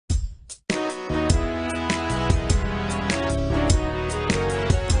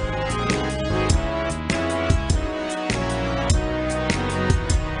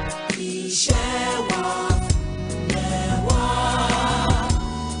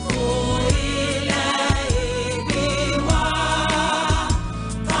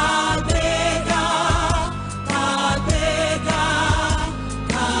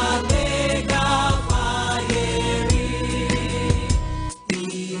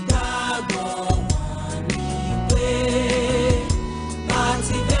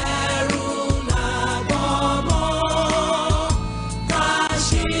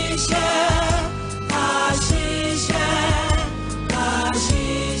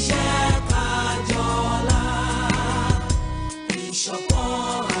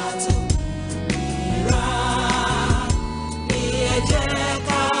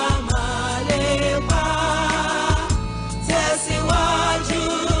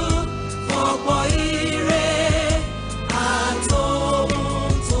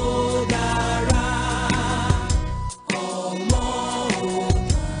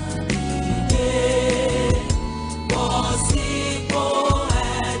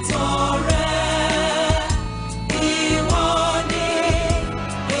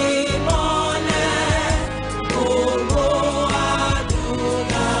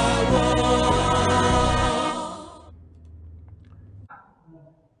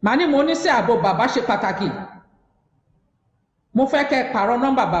màá ní mo ní sí ààbò bàbá ṣe pàtàkì mo fẹ́ kẹ́ pààrọ̀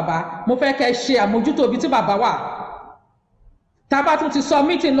nọ́mbà bàbá mo fẹ́ kẹ́ ṣe àmójútó ibi tí bàbá wà tá a bá tún ti sọ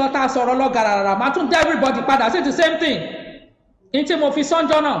meeting lọ tá a sọ̀rọ̀ lọ gàràrà màá tún dá everybody padà sí the same thing ní tí mo fi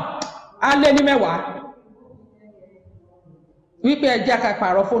sọ́njọ́ náà á lé ní 10 wípé ẹ jẹ́ ká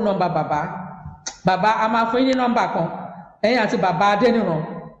pààrọ̀ fóònù nọ́mbà bàbá a máa fún yín ní nọ́mbà kan ẹ̀yin àti bàbá Adéníran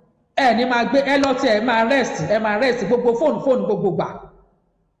ẹ ní máa gbé ẹ lọ́tí ẹ máa rest gbogbo fóònù gbogbo gbà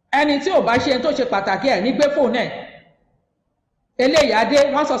ẹni tí ò bá ṣe tó ṣe pàtàkì ẹ ní gbé fóònù ẹ eléyìí adé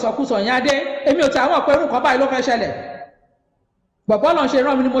wọ́n sọ̀sọ̀kúsọ̀ yẹn adé èmi ò tí àwọn ọ̀pọ̀ irú kan báyìí ló fẹ́ ṣẹlẹ̀ bọ̀bọ́ náà ṣe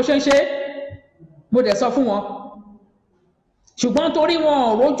rán mi ni mo ṣe ń ṣe mo dẹ̀ sọ fún wọn ṣùgbọ́n torí wọn ò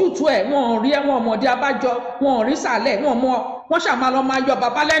rójútu ẹ̀ wọn ò rí ẹ̀ wọn ọmọdé abájọ wọn ò rí sàlẹ̀ wọn mọ wọn ṣàmà lọ máa yọ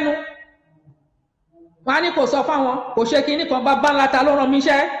bàbá lẹ́nu wọn á ní kò sọ fáwọn kò ṣe kinní kan bàbá ńlá ta ló rán mi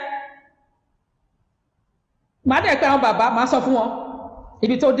iṣẹ́ màá dẹ̀ pé àwọn bàbá máa sọ fún wọn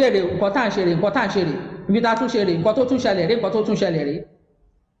ibi tó dé rè nǹkan tá à ń ṣe rè nǹkan tá à ń ṣe rè ibi tá a tún ṣe rè nǹkan tó tún ṣẹlẹ̀ rè nǹkan tó tún ṣẹlẹ̀ rè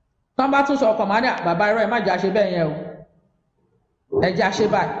tán bá tún sọ ọkọ̀ màá ní bàbá irọ́ ẹ má jà ṣe bẹ́ẹ̀ yẹn o ẹ jà ṣe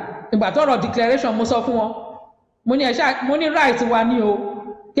báyìí ìgbà tó rọ declaration mo sọ fún wọn mo ní right wa ní o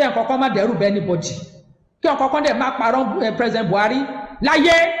kí ẹ̀kọ́ kan má dẹ̀rù bẹ́ẹ̀ anybody kí ọkọ̀ kan dẹ̀ má parọ́ president Buhari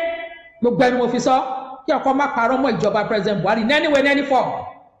láyé gbogbo ẹni mo fi sọ kí ọkọ̀ má parọ́ mọ́ ìjọba president Buhari in any way in any form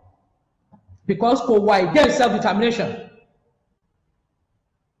because kò wà against self-determination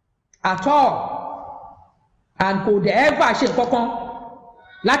at all and kò dẹ̀ ever ṣe kankan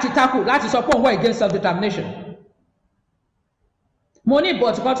láti tackle láti sọ pé òun wà against self-determination mo ní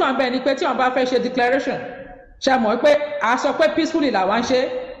ìbọ̀tì kan tó wà ń bẹ́ẹ̀ ni pé tí wọ́n bá fẹ́ ṣe declaration ṣe mọ̀ pé a sọ pé peacefully làwọn ń ṣe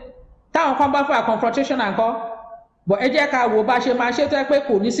táwọn kan bá fẹ́ confrontation àǹkọ́ but ẹ jẹ́ ká wo bá ṣe máa ṣe tó yẹ pé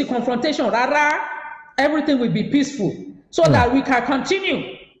kò ní sí confrontation rárá everything will be peaceful so that we can continue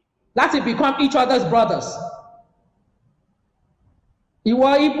láti become each other's brothers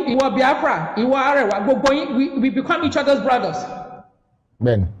ìwọ Biafra ìwọ Arewa gbogbo yín we become each other's brothers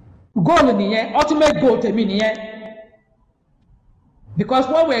bẹ́ẹ̀ni goal nìyẹn ultimate goal tèmi nìyẹn because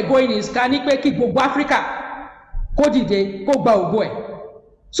what we are going is ká ní pé kí gbogbo Africa kó dìde kó gba ògo ẹ̀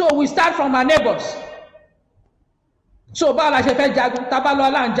so we start from our neighbors so báwo la ṣe fẹ́ jagun tábà lọ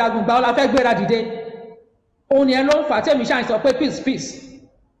là ń jagun báwo la fẹ́ gbéra dìde òun yẹn ló ń fà tẹ́mi ṣáà ń sọ pé peace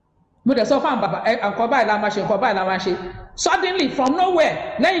mo dẹ̀ sọ fún àwọn bàbá nǹkan báyìí la máa ṣe nǹkan báyìí la máa ṣe suddenly from nowhere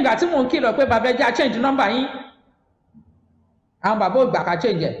lẹ́yìn ìgbà tí mò ń kìlọ̀ pé bàbá ẹja change number yín àwọn bàbá ò gbà ká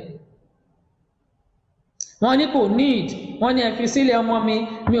change ẹ̀ wọ́n ní kò need wọ́n ní ẹ fi sílẹ̀ ọmọ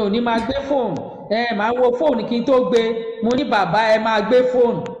mi ò ní máa gbé fóònù máa wo fóònù kí n tó gbé mo ní bàbá ẹ máa gbé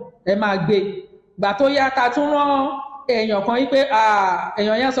fóònù ẹ máa gbé gbà tó yá ta tún rán èèyàn kan yí pé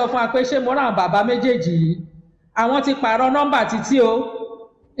èèyàn yẹn sọ fún wa pé ṣé mo rán bàbá méjèèjì yìí àwọn ti pààrọ̀ nọ́mbà títí o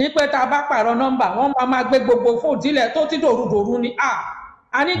ní pé tá a bá pààrọ̀ nọ́mbà wọ́n máa gbé gbogbo fóònù tílẹ̀ tó ti dòrúdòrú ni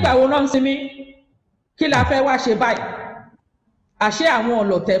a nígbà wo náà ń sinmi kí la fẹ́ wá ṣe báyìí àṣé àwọn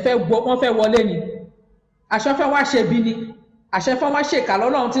ọlọ̀tẹ̀ wọ́n fẹ́ wọlé ni àṣẹ fẹ́ wá ṣe bí ni àṣẹ fẹ́ wá ṣèkà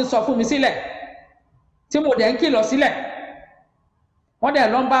lọ́lọ́run ti ń sọ fún mi sílẹ̀ tí mo dẹ̀ ń kìlọ̀ sílẹ̀ wọ́n dẹ̀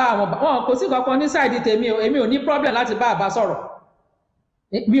lọ ń bá àwọn wọn kò sí kankan ní sáìdì tèmi o èmi ò ní problem láti bá bàbá sọ̀rọ̀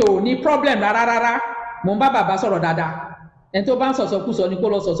mi ò ní problem rárá mo ń bá bàbá sọ̀rọ̀ dáadáa ẹni tó bá ń sọ̀sọ̀kúsọ ni kó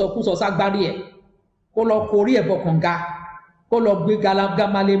lọ sọ̀sọ̀kúsọ ságbárí ẹ̀ kó lọ korí ẹ̀ bọ̀kànga kó lọ gbé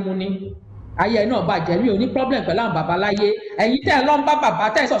gamalé mu ní ayé ẹ̀ náà bàjẹ́ mi ò ní problem pẹ̀lú àwọn bàbá láyé ẹ̀yin tẹ́ ẹ lọ ń bá bàbá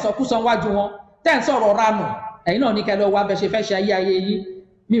tẹ́ ẹ sọ̀sọ̀kúsọ wájú wọn tẹ́ ẹ ń sọ̀rọ̀ ranù ẹ̀yin náà ní kẹ́ lọ wá bẹ ṣe fẹ́ ṣe ayé yìí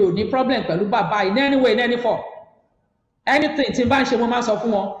mi ò ní problem pẹ̀lú bàbá in any way in any form anything tí n bá ń ṣe mo máa ń sọ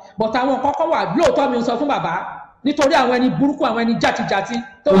fún wọn but àwọn kọ́kọ́ wà lóòótọ́ mi ń sọ fún bàbá nítorí àwọn ẹni burúkú àwọn ẹni jàtijàti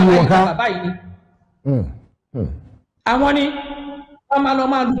tó wà láyé bàbá yìí ni àwọn ni wọ́n máa lọ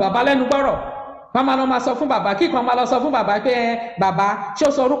máa lu bàbá lẹ́nu gbọ́rọ̀ wọ́n máa lọ máa sọ fún bàbá kí kan máa lọ sọ fún bàbá pé bàbá ṣó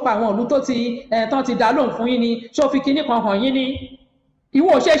sọ orúkọ àwọn ìlú tó ti tán ti dá lóhùn fún yín ni ṣó fi kinní kan hàn yín ni ìwọ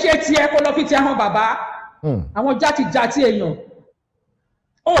òṣèṣe tiẹ̀ kó lọ fi tiẹ̀ hàn bàbá àwọn jàtijàti èèyàn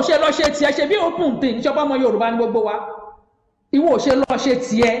ó ṣe lọ ṣe tiẹ̀ ṣe bí open thing ìjọba ọmọ Yorùbá ní gbogbo wa ìwọ ò ṣe lọ ṣe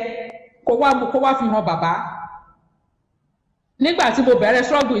tiẹ̀ kó wá fi hàn bàbá nígbà tí mo bẹ̀rẹ̀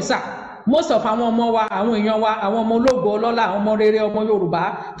struggle ìsà most of àwọn ọmọ wa àwọn èèyàn wa àwọn ọmọ ológo ọlọ́lá àwọn ọmọ rere ọmọ Yorùbá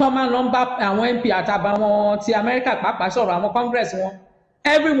tó máa ń lọ ń bá àwọn MP àtàbà wọn ti Amẹ́ríkà pàápàá sọ̀rọ̀ àwọn Congress wọn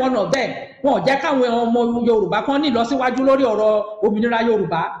every one of them wọn ò jẹ́ káwọn ọmọ Yorùbá kan ní ìlọsíwájú lórí ọ̀rọ̀ òmìnira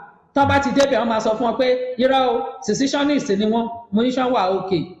Yorùbá tó bá ti débẹ̀ wọ́n máa sọ fún wọn pé irọ́ o secessionist ni wọ́n mo ní sàn wà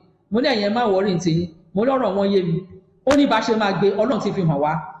òkè mo ní ẹ̀yẹn má wọ́rìn tì mo lọ́rọ̀ wọn yé mi ó ní bá ṣe máa gbé Ọlọ́run ti fi hàn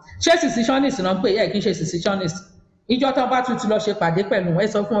wá ṣé secessionist náà ń pè kí n ṣe secessionist ìjọ tó bá tún ti lọ ṣe pàdé pẹ̀lú ẹ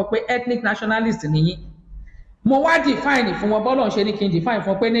sọ fún wọn pé ethnic nationalist nìyí mo wá define fún wọn bọ́lọ̀ ṣe ní kí n define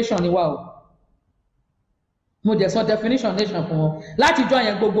fún wọn pé nation ni wá o mo dẹ̀ sọ definition nation fún wọn láti jọ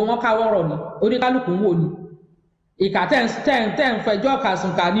yẹn gbogbo wọn káwọ́rọ̀ ni oníkálukú ń wò ni ìkà tẹ́ ń fẹjọ́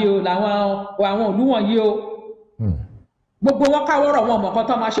kàsùnkà ní o làwọn òlú wọ̀nyí o gbogbo wọn káwọ́rọ̀ wọn mọ̀kan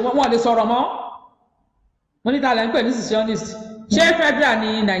tó máa ṣe wọn lè sọ̀rọ̀ mọ́ wọn níta lẹ́ ń pè ní secessionist ṣé federal ní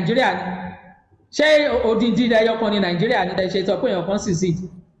Nàìjíríà ni ṣé odidi ẹyọkan ní Nàìjíríà ní ṣe sọ pé èèyàn kan secede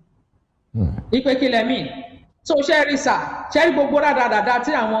ipe kí lẹ́mí so ṣe rí sà ṣe rí gbogbo rádaràda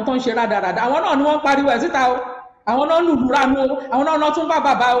tí àwọn tó ń ṣe rádaràda àwọn náà ni wọ́n pariwo ẹ̀ síta o àwọn náà lùlù ránú o àwọn náà tún bá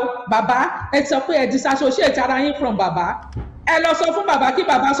bàbá o bàbá ẹ sọ pé ẹ disassociate ara yín from bàbá ẹ lọ sọ fún bàbá kí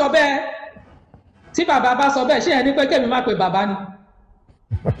bàbá sọ bẹ́ẹ̀ tí bàbá bá sọ bẹ́ẹ̀ ṣé ẹ ní pé kémi má pe bàbá ni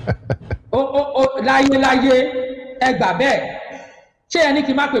láyé ẹ gbà bẹ́ẹ̀ ṣé ẹ ní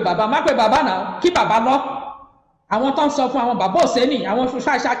kí má pe bàbá náà kí bàbá lọ àwọn tó ń sọ fún àwọn bàbá òsèní àwọn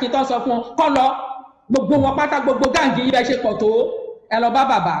ṣáṣákin tó ń sọ fún wọn kọ́ lọ gbogbo wọn pátá gbogbo gáǹgì yìí bẹ ṣe pọ̀ tó ẹ lọ bá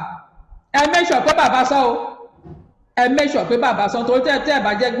bàbá ẹ make sure pé bàbá sọ o ẹ make sure pé bàbá sọ torí tẹ́ ẹ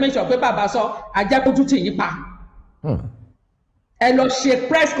bá jẹ́ make sure pé bàbá sọ àjẹkójú tì yín pa ẹ lọ ṣe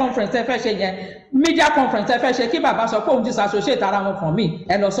press conference ẹ fẹ́ ṣe yẹn media conference ẹ fẹ́ ṣe kí bàbá sọ pé òun disassociate ara wọn from me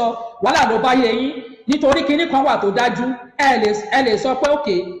ẹ lọ sọ wàhálà ló bá yé yín nítorí kinní kan wà tó dájú ẹ lè sọ pé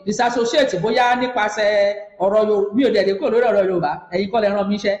òkè disassociate bóyá nípasẹ̀ ọ̀rọ̀ Yorùbá mi ò dẹ̀ lè kó lórí ọ̀rọ̀ Yorùbá ẹ̀yin kọ́ lẹ rán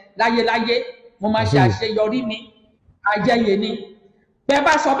mi iṣẹ́ láyé mo máa ṣe àṣeyọrí ni ajẹyẹ ni bẹ́ẹ̀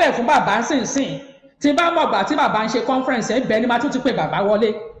bá sọ bẹ́ẹ̀ fún bàbá ń sìn tí bá mọ̀ gbà tí bàbá ń ṣe conference ẹ̀ bẹ́ẹ̀ ni máa tún ti pè bàbá wọlé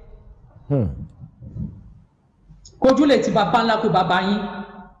kojú lè ti bàbá ńlá pé bàbá yín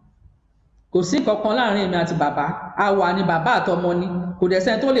kò sí nǹkan kan láàrin èmi àti bàbá àwa ni bàbá àtọmọ ni kò dẹ̀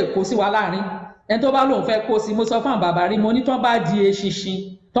sẹ́ni tó lè kó sí wa láàrin ẹni tó bá lóun fẹ́ kó sí mo sọ fún àwọn bàbá rí mo ní tán bá di eṣinṣin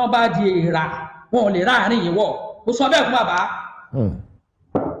tán bá di èèrà wọn ò lè ráàrin yìí wọ̀ mo sọ bẹ́ẹ̀ fún bàbá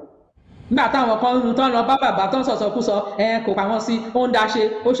nígbà táwọn kan tán lọ bá bàbá tán sọ̀sọ̀kúsọ kò pa wọ́n sí ó ń daṣe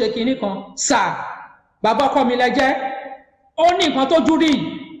ó ṣe kinní kan sáà bàbá ọkọ mi lẹ́jẹ́ ó ní nǹkan tó jú rí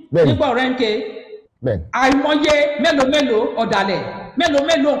nígbà ọ̀rẹ́ ń ké àìmọye mélòó ọ̀dàlẹ̀ mélòó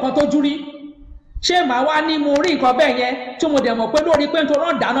nǹkan tó jú rí ṣé màá wá ní mo rí nǹkan bẹ́ẹ̀ yẹn tí mo dẹ̀ mọ̀ pé lórí pé nítorí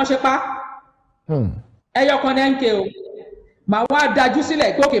wọ́n dáná ṣe pa ẹyọkan ní ń ké o màá wá dájú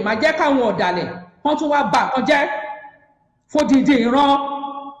sílẹ̀ pé òkè máa jẹ́ káwọn ọ̀dàlẹ̀ wọ́n tún wá bà kan jẹ́ fódìdí ìran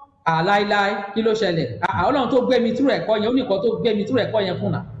àláíláí kí ló ṣẹlẹ̀ Ọlọ́run tó gbé mi túrò ẹ̀kọ́ yẹn ó nìkan tó gbé mi túrò ẹ̀kọ́ yẹn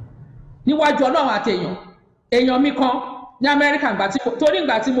fún náà níwájú Ọlọ́run àti èèyàn mi kan ní Amẹ́ríkà torí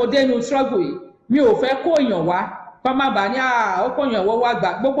ìgbà tí mo dé inú struggle yìí mi ò fẹ́ kó èèyàn wá kọ́ má bàa ní ó kó èèyàn wá gbà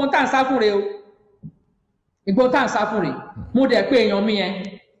gbogbo tá à ń sá fún rẹ̀ o ìgbó tá à ń sá fún rẹ̀ mo dẹ̀ pé èèyàn mi yẹn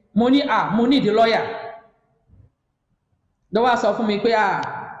mo ní mo need lọ́ọ̀yà lọ́wọ́ sọ fún mi pé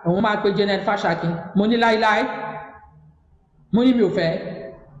òun máa pe Janet Fashakin mo ní láíláí mo ní mi ò fẹ́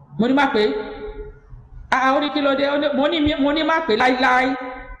mo ní má pé ó ní kí ló dé mo ní má pé láíláí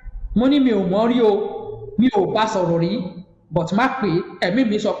mo ní mi ò mọ̀ rí o mi ò bá sọ̀rọ̀ rí but má pé ẹ̀mí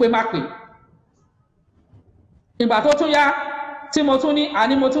mi sọ pé má pé ìgbà tó tún yá tí mo tún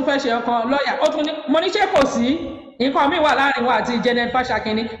ní mo tún fẹ́ ṣe ọkàn lọ́ọ̀yà ó tún ní mo ní ṣé kò sí nǹkan mi wà láàrin wa àti Janet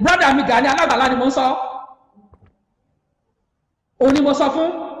Fashakin ni brother mi Gani Alágbàlá ni mo ń sọ òun ni mo sọ fún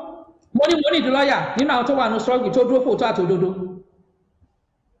mo ní ìdí lọ́ọ̀yà nínú àwọn tó wà ní struggle tó dúró fòótọ́ àtòdodo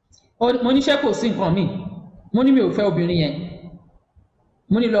mo ní ṣé kò sí nǹkan mi mo ní mi ò fẹ́ obìnrin yẹn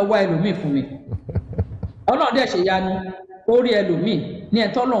mo ní lọ wá ẹlòmíì fún mi Ọlọ́run dẹ̀ ṣe yanu ó rí ẹlòmíì ní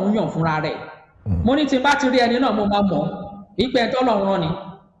ẹ̀tọ́ Ọlọ́run yàn fúnra rẹ̀ mo ní tí n bá ti rí ẹni náà mo máa mọ̀ ìpè ẹ̀tọ́ Ọlọ́run rán ni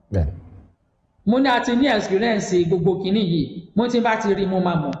mo ní àti ní experience gbogbo kìíní yìí mo ti bá ti rí mo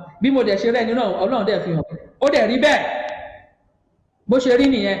máa mọ̀ bí mo dẹ̀ ṣe rí ẹni náà Ọlọ́run dẹ̀ fi hàn ó dẹ̀ rí bẹ́ẹ̀ bó ṣe rí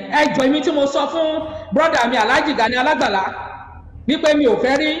nìyẹn ẹjọ́ èmi tí mo sọ fún brother mi Alhaji Gani Alágbàlá wípé mi ò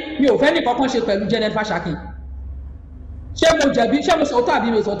fẹ́ nìkan kan ṣe pẹ̀lú Janet Fashakin ṣé mo jẹ̀bi ṣé mo sọ̀tọ̀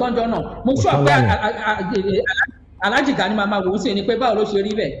àbí mi sọ̀tọ̀ ńjọ́ náà mo sọ pé Alhaji Gani máa wò ó sì ni pé báwo ló ṣe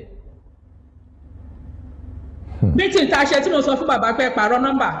rí bẹ́ẹ̀ mítìn tá a ṣe tí mo sọ fún bàbá pé pààrọ̀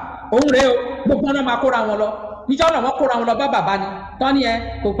nọ́mbà òun rèé o gbogbo náà máa kóra wọn lọ níjọ́ náà wọ́n kóra wọn lọ bá bàbá ni tán ni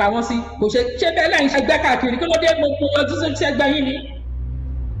kò pa wọ́n sí kò ṣe bẹ́ẹ̀ lẹ́yìn ṣẹgbẹ́ káàkiri kí ló dé mo yọjú sí ẹgbẹ́ yín ni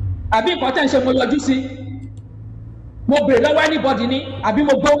àbí nǹkan tẹ̀ ń ṣe mo yọjú sí mo bèrè lọ́wọ́ anybody ni àbí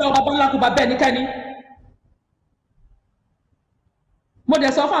mo gbọ́ lọ́wọ́ abọ́lákùbá bẹ́ẹ̀ níkẹ́ni mo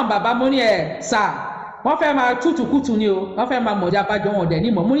dẹ̀ sọ fún àwọn bàbá mo ní sà wọ́n fẹ́ máa tútùkùtù ni o wọ́n fẹ́ máa mọ̀já bá jọ wọn dẹ̀ ní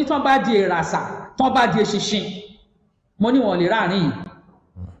mọ̀ mo ní tán bá di èrà sà tán bá di eṣinṣin mo ní wọn lè ráàrin yìí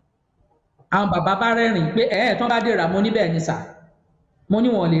àwọn bàbá bá rẹ́rìn pé tán bá dé rà mo níbẹ̀ ni sà mo ní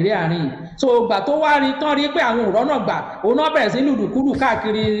wọn lè rí àárín yìí so ìgbà tó wá rí tán rí pé àwọn òrọ́ náà gbà òun náà bẹ̀rẹ̀ sí lùdùkúdù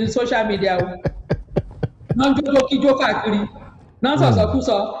káàkiri social media o náà ń jójó kíjó káàkiri náà ń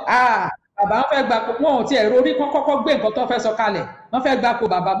sọ̀sọ̀kúsọ bàbá wọn fẹ́ gba wọn ò tiẹ̀ rórí kọ́kọ́ gbé nǹkan tó fẹ́ sọ kalẹ̀ wọn fẹ́ gba ko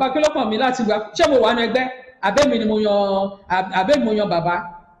bàbá bá kí ló kàn mí láti gba ṣé mo wà ní ẹgbẹ́ abẹ́mi ni mo yan bàbá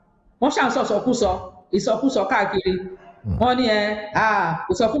wọ́n ṣà ń sọ̀sọ̀kúsọ ìsọkúsọ káàkiri wọ́n ní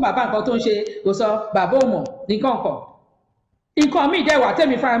kò sọ fún bàbá nǹkan tó ń ṣe kò sọ bàbá ò mọ̀ nǹkan kan nǹkan míì dẹ̀ wà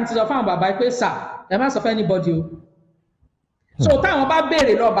tẹ̀mí fara mi ti sọ fáwọn bàbá pé sà ẹ má sọ fẹ́ anybody o so táwọn bá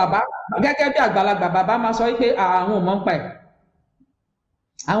béèrè lọ bàbá gẹ́gẹ́ bí àgbàlagbà bàbá máa sọ pé àwọn ò mọ̀ ń pa ẹ̀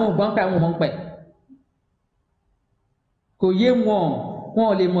àwọn ò gbọ́n pa àwọn ò mọ̀ ń pa ẹ̀ kò yé wọn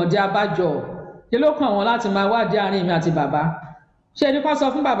ò lè mọ̀ dé abájọ kí ló kàn wọ́n láti máa wádìí àárín mi àti bàbá ṣé ẹni kọ́ sọ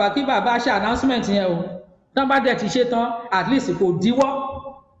fún bàbá kí bàbá ṣe announcement yẹn o tán bá dẹ̀ ti ṣe tán at least kò díwọ́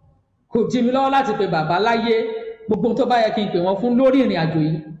kò dí mi lọ́wọ́ láti pe bàbá láyé gbogbo tó bá yẹ kí n pè wọ́n fún lórí ìrìn àjò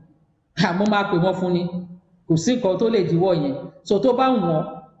yìí àmọ́ máa pè wọ́n fún ni kò sí nǹkan tó lè díwọ́ yẹn so tó bá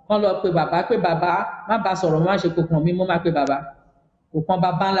wọ́n lọ pe bàbá má bá sọ̀rọ̀ má ṣe kò kàn mí mo máa pe bàbá kò kàn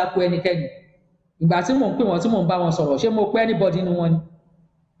bàbá ńlá kú ẹnikẹ́ni ìgbà tí mò ń pè wọ́n tí mò ń bá wọn sọ̀rọ̀ ṣé mo pé anybody nínú wọn ni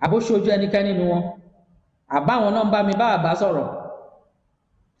àbó ṣojú ẹnikẹ́ni nínú wọn àbáwọn náà ń bá mi bá bàbá sọ̀rọ̀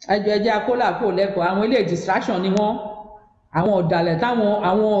ẹjẹ akólàkó lẹ́kọ̀ọ́ àwọn ilé distraction ni wọ́n àwọn ọ̀dàlẹ̀ táwọn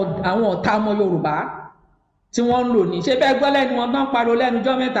àwọn ọ̀tá ọmọ Yorùbá tí wọ́n ń lò ní ṣé bẹ́ẹ̀ gbọ́ lẹ́nu wọn tán pariwo lẹ́nu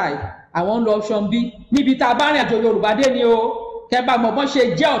jọ́ mẹ́ta yìí àwọn ń lọ option B níbi tá a bá rìn àjò Yorùbá dé ni o kẹ́ bá mọ̀ bọ́n ṣe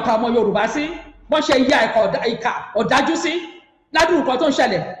jẹ́ ọ̀tá ọmọ Yorùbá sí bọ́n ṣe ya ìkà ọ̀dájú sí ládùúgbò kan tó ń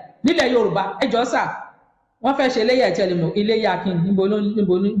ṣẹlẹ̀ nílẹ̀ Yorùbá ẹjọ́ sà wọ́n fẹ́ ṣe iléyà ìtẹ̀lẹ̀mọ̀ iléyà kí níbo ló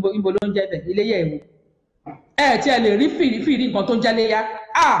ń jẹ́ bẹ̀ iléyà ìwò tí ẹ lè rí fìrí nǹkan tó ń jẹ́ léyà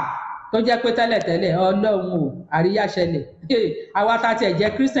tó jẹ́ pé tẹ́lẹ̀tẹ́lẹ̀ Ọlọ́run ò àríyá ṣẹlẹ̀ àwa tá tiẹ̀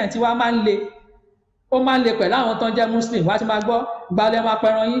jẹ́ Christian tí wàá máa ń le ó máa ń le pẹ̀lú àwọn tó ń jẹ́ Muslim wá ti máa gbọ́ gbalẹ̀ máa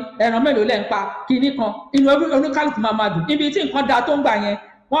pẹran yín ẹran mélòó lẹ́ ń pa kinní kan inú oníkálùkù máa dùn níbi tí nǹkan da tó ń gbà yẹn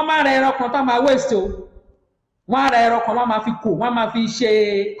wọ́n máa ra ẹran kan tó máa waste o wọ́n á ra ẹran kan wọ́n máa fi kó wọ́n máa fi ṣe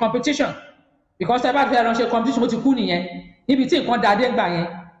competition because ẹ bá fi ẹran ṣe competition ó ti kú nìyẹn níbi tí nǹkan da dé gbà yẹn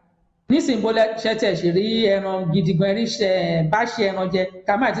nísìnyí bó ṣe tẹ̀ ṣe rí ẹran gidi gan ẹrí ṣe bá ṣe ẹran jẹ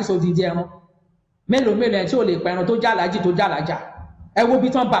ká má ti so dídí ẹran mélòó ẹ tí ò lè pa ẹran tó jàlájì tó jàlájà ẹ wo bí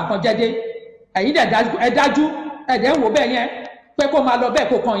tán ba nǹkan jẹ dé ẹ̀yin dẹ̀ ẹ dájú ẹ̀dẹ̀ ń wò bẹ́ẹ̀ yẹn pé kó máa lọ bẹ́ẹ̀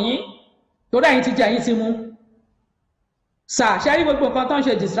kó kàn yín torí ẹ̀yin ti jẹ ẹ̀yin ti mú sà ṣe rí gbogbo nǹkan tó ń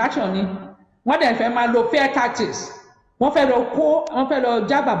ṣe distraction ni wọ́n dẹ̀ fẹ́ máa lo fair tactics wọ́n fẹ́ lọ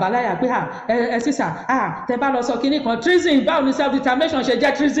já bàbá láyà pé ẹ sísà tẹ bá lọ sọ kinní kan treason báwo ni self determination ṣe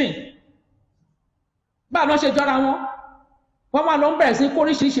jẹ́ treason báwo ló ṣe jọra wọ́n máa lọ ń bẹ̀rẹ̀ sí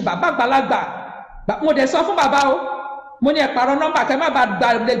kóríṣiríṣi bàbá àgbàlagbà mo dẹ̀ sọ fún bàbá o mo ní ẹ pààrọ̀ nọ́mbà kẹ́ má bàa gba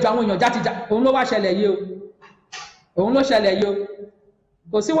àlejò àwọn èèyàn játijá òun ló wá ṣẹlẹ̀ yìí o òun ló ṣẹlẹ̀ yìí o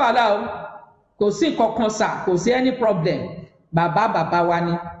kò sí wàhálà o kò sí kankan sà kò sí any problem bàbá wa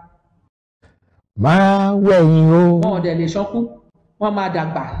ni. máa wẹ̀yìn o. wọn ò dẹ̀ lè ṣánkú wọ́n máa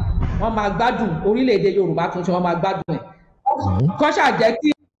dàgbà wọ́n máa gbádùn orílẹ̀-èdè Yorùbá tuntun wọ́n máa gbádùn ẹ̀ kọ́ṣà jẹ́ kí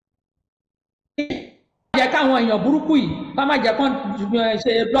jẹ́ káwọn èèyàn burúkú yìí kọ́ máa jẹ́ kán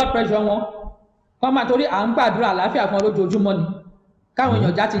ṣe blood pressure wọn kọ́ máa torí à ń gbàdúrà àlàáfíà fún lójoojúmọ́ ni káwọn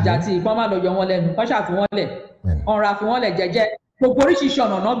èèyàn játijàti kọ́ máa lọ yọ wọn lẹ́nu kọ́ ṣàfi wọ́n lẹ̀ ọ̀rọ̀ àfi wọ́n lẹ̀ jẹ́jẹ́ gbogbo oríṣiríṣi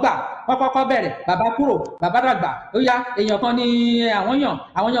ọ̀nà náà gbà wọ́n kọ́kọ́ bẹ̀rẹ̀ bàbá kúrò bàbá dàgbà ó yá èèyàn kan ní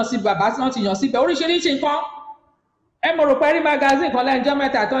àwọn yàn sí bàbá wọ́n ti yàn síbẹ̀ oríṣiríṣi nǹkan ẹ mọ̀ rò pé rí magazine kan lẹ́njọ́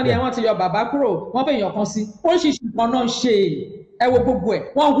mẹ́ta tó ní ẹ wọ́n ti yọ bàbá kúrò wọ́n fẹ́ èèyàn kan sí oríṣiríṣi nǹkan náà ṣe ẹ wo gbogbo ẹ̀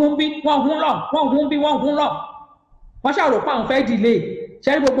wọ́n hun bí wọ́n hun lọ wọ́n hun bí wọ́n hun lọ wọ́n ṣàrò pé àwọn fẹ́ delay ṣe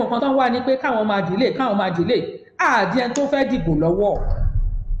rí gbogbo nǹkan tó ń wá ní pé káwọn máa delay àdí ẹni tó fẹ́ dìbò lọ́wọ́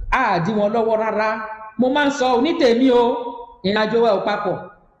àdí wọn lọ́wọ́ rárá mo máa ń sọ onítèmi o ìrìnàjò wa ò papọ̀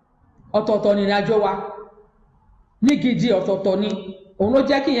ọ̀tọ̀ọ̀tọ̀ ni ìrìnàjò wa ní gidi ọ̀tọ̀ọ̀tọ̀ ni òun ló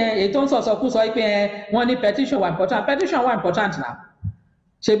jẹ́ kí yẹn èyí tó ń sọ̀sọ̀kú sọ pé wọ́n ní petition wà important náà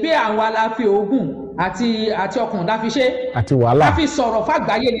ṣebí àwọn aláfi oògùn àti ọkùnrin láfi ṣe àti wàhálà a fi sọ̀rọ̀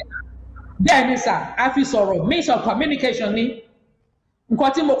fàgbáyé ni bẹ́ẹ̀ ni sà a fi sọ̀rọ̀ means of communication ni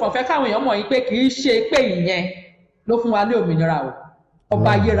nǹkan tí mo kàn fẹ́ káwọn èèyàn mọ̀ yìí pé kì í ṣe pé ìyẹn ló fún wa ní òmìnira o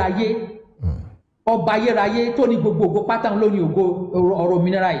ọba ayérayé tó ní gbogbo ògo pátá ló ní ògo ọ̀rọ̀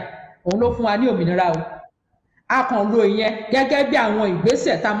òmìnira yìí òun ló fún wa ní òmìnira o a kàn lo ìyẹn gẹ́gẹ́ bí àwọn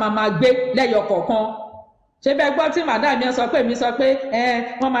ìgbésẹ̀ tá a máa gbé lẹ́yọ kọ̀ọ̀kan ṣé bẹ́ẹ̀ gbọ́ tí màdá mi sọ pé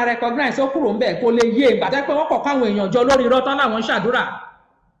wọ́n máa recognize ó kúrò ńbẹ̀ kó lè yé ìgbà tẹ́ pé wọ́n kọ̀ káwọn èèyàn jọ lórí irọ́ tán láwọn ń ṣàdúrà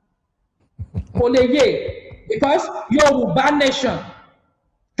kó lè yé because Yorùbá nation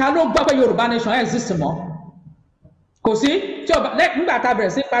ta ló gbọ́ pé Yorùbá nation exist mọ́ kò sí tí ọba nígbà tá a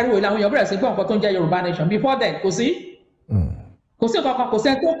bẹ̀rẹ̀ sí pariwo ìlànà èèyàn bẹ̀rẹ̀ sí gbọ́ nǹkan tó ń jẹ́ Yorùbá nation before then kò sí kankan kò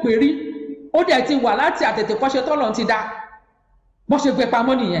sẹ́ni tó pè rí ó dẹ̀ ti wà láti àtètè kọ́ṣe tọ́lọ̀ ti dá bọ́n ṣe gbé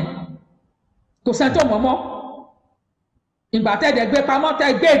pamọ́ nìyẹn kò sẹ́ni tó mọ̀ mọ́ ìgbà tẹ́ẹ̀dẹ̀ gbé pamọ́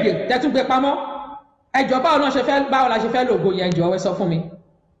tẹ́ gbé èdè tẹ́ tún gbé pamọ́ ẹjọ́ báwo la ṣe fẹ́ lògo yẹn jọ ẹ sọ fún mi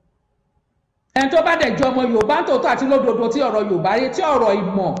ẹni tó bá dẹ̀ jọ ọmọ Yorùbá tòótọ́ àti lódodo tí ọ̀rọ̀ Yorùbá yé tí ọ̀rọ̀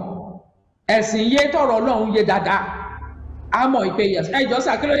ìmọ̀ ẹ̀sìn yé tọ̀rọ̀ Ọlọ́run yé dáadáa á mọ̀ ìpè yẹs ẹjọ́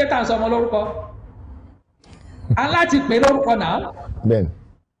sà kí ló dé tá à ń sọ ọmọ lórúkọ aláti pè lórúkọ náà. bẹ́ẹ̀ni.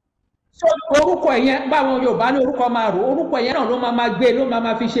 so orúkọ yẹn báwọn Yorùbá ní orúkọ máa rò orúkọ yẹn náà ló máa gbé ló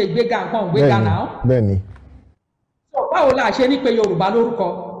máa fi ṣe ìgbéga nǹkan ìgbéga náà. bẹ́ẹ̀ni. so báwo la ṣe ní pé Yorùbá lórúkọ.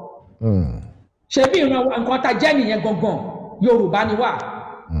 ṣe bí ìran nǹkan ta jẹ́ nìyẹn gangan Yorùbá ni wà.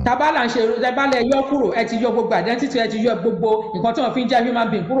 Tabala ń ṣe ẹbálẹ̀ yọ kúrò ẹ ti yọ gbogbo identity ẹ ti yọ gbogbo nǹkan tí wọ́n fi ń jẹ́ human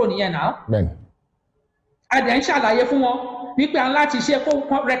being kúrò nìyẹn náà. bẹ́ẹ̀ni. A dẹ̀ ń ṣàlàyé fún wọn wípé a ń láti ṣe kó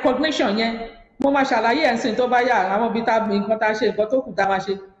recognition yẹn mo máa ṣàlàyé ẹ̀ ń sìn tó bá yà àwọn ibi tá nǹkan tá a ṣe nǹkan tó kù tá a máa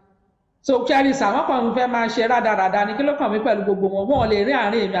ṣe. So Charles àwọn kan fẹ́ máa ṣe rádaràda ni kí ló kàn mí pẹ̀lú gbogbo wọn wọn ò lè rí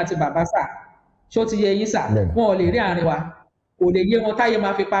àárín èmi àti bàbá sà ṣó ti yẹ yín sà wọn ò lè rí àárín wa kò lè yé wọn táyé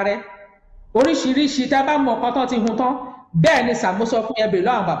máa fi parẹ́ oríṣiríṣi tá a bá mọ nǹkan tán ti hun tán bẹ́ẹ̀ ni sà mo sọ fún yẹn bèrè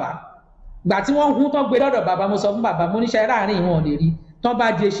lọ́wọ́ bàbá gbà tí wọ́n hun tán gbé lọ́dọ̀ bàbá mo sọ fún bàbá mo níṣẹ́ láàrin wọn ò lè rí tán bá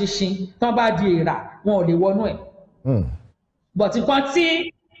di eṣinṣin tán bá di èèrà wọn ò lè wọnú ẹ̀. But nǹkan tí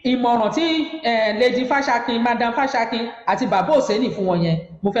ìmọ̀ràn tí Lady Fáṣakin Madam Fáṣakin àti bàbá Òsénì fún wọn yẹn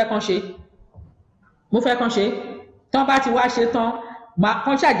mo fẹ́ kàn ṣe tán bá ti wá ṣe tán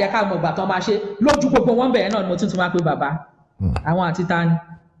kán ṣàjẹ́ ká mọ̀ ìgbà tán máa ṣe lójú gbogbo wọn bẹ̀rẹ̀ náà ni mo tún máa pe bàbá àwọn àti ta ni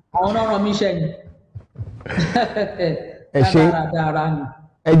àwọn náà rán mi iṣẹ́ ni. ẹ ṣe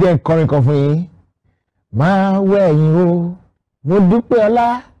ẹ jẹ́ nkọrin kan fún yín máa wẹ̀yìn o mo dúpẹ́ ọlá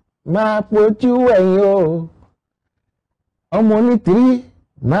máa pojú wẹ̀yìn o ọmọ Onítìrí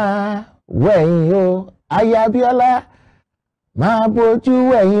máa wẹ̀yìn o aya Abíọ́lá máa pojú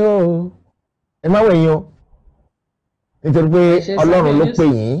wẹ̀yìn o ẹ má wẹ̀yìn o nítorí pé Ọlọ́run ló pè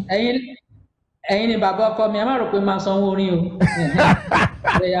yín. ẹ̀yin ni bàbá ọkọ mi ẹ má rò pé máa sanwó orin o.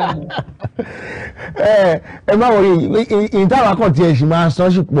 ẹ má wọrí ìtawà kan tí ẹ sì máa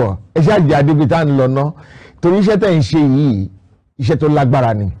san sí pọ̀ ẹ ṣáàjì àdébí tá à ń lọ ná torí iṣẹ́ tẹ̀ ń ṣe yìí iṣẹ́ tó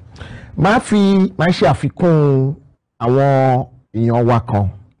lágbára ni máa ṣe àfikún àwọn èèyàn wa kan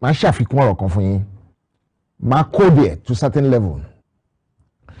máa ṣe àfikún ọ̀rọ̀ kan fún yín máa code ẹ̀ to certain level.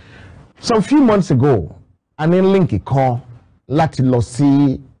 Some few months ago a ní líǹkì kan láti lọ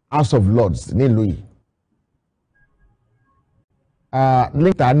sí House of Lords nílùú yìí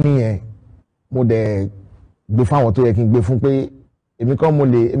líǹkì tá a ní yẹn mo dẹ̀ gbé fáwọn tó yẹ kí n gbé fún pé èmi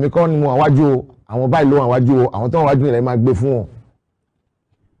kọ́ ni mo wà wájú o àwọn báyìí ló wà wájú o àwọn tó wà wájú yẹn máa gbé fún wọn.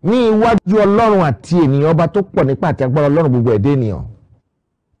 ní iwájú Ọlọ́run àti ènìyàn ọba tó pọ̀ nípa àti agbára Ọlọ́run gbogbo ẹ̀dá ènìyàn.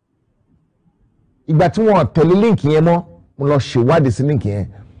 ìgbà tí wọ́n tẹ̀lé líǹkì yẹn mọ́ mo lọ ṣèwádìí sí líǹkì yẹn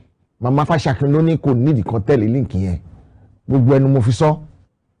Màmá Fáṣakin ló ní kò nídìí kan tẹ̀lé líǹkì yẹn gbogbo ẹnu mo fi sọ.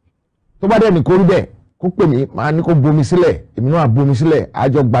 tó bá dẹ̀ ní kó rí bẹ́ẹ̀ kó pè mí màá ní kó bomi sílẹ̀ èmi náà bomi sílẹ̀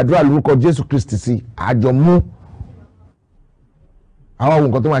àjọ gbàdúrà lórúkọ Jésù Kristi sí àjọ mú àwọn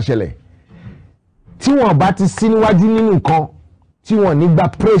ohun kan tó máa ṣẹlẹ̀ tí wọ́n bá ti sí níwájú nínú nǹkan tí wọ́n ní gba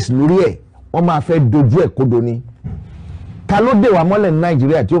praise lórí ẹ̀ wọ́n máa fẹ́ dojú ẹ̀ kodo ni ta ló dè wá mọ́lẹ̀ ní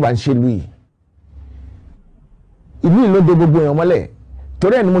Nàìjíríà tí ó bá ń ṣe ìlú yìí ló dè gbogbo èèyàn mọ́lẹ̀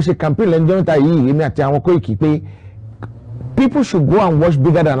torí ẹ̀ ni mo ṣe campaign lẹ́jọ́ níta yìí èmi àti àwọn Koiki pé people should go and watch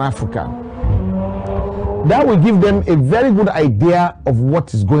Bigger Than Africa. That will give them a very good idea of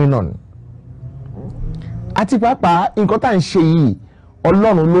what is going on. Àti pàápàá nǹkan tá à ń ṣe yìí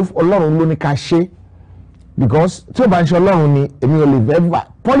Ọlọ́run ló ní ká ṣe because tí ó bá ń ṣe Ọlọ́run ni èmi ò lè ever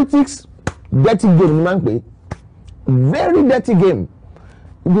politics dirty game ni máa ń pè very dirty game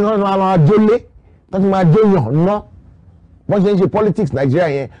ibi náà ni wọ́n máa jólé tó ti máa jóyàn ná wọ́n ṣe ń ṣe politics Nàìjíríà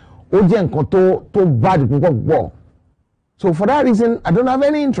yẹn ó jẹ́ nǹkan tó bad púpọ̀ so for that reason I don't have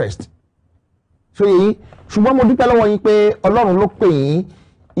any interest. So yìí ṣùgbọ́n mo dúpẹ́ lọ́wọ́ yín pé Ọlọ́run ló pè yín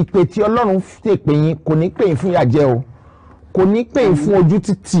ìpè tí Ọlọ́run tè pè yín kò ní pè yín fún ìyàjẹ́ o kò ní pè yín fún ojú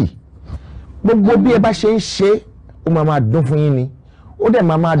títì gbogbo bí ẹ bá ṣe ń ṣe ó máa dùn fún yín ni ó dẹ̀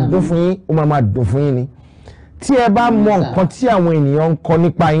máa dùn fún yín ó máa dùn fún yín ni tí ẹ bá mọ nǹkan tí àwọn ènìyàn ń kọ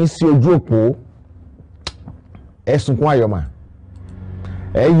nípa yín sí ojú òpó ẹ sunkún ayọ̀ mà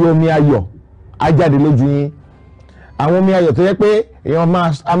ẹ yọ omi ayọ̀ á jáde lójú yín àwọn omi ayọ̀ tó yẹ pé èèyàn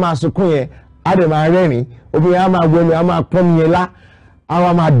á máa sunkún yẹn á dẹ̀ máa rẹ́rìn omi á máa wẹnu á máa pọ́n mi yẹn lá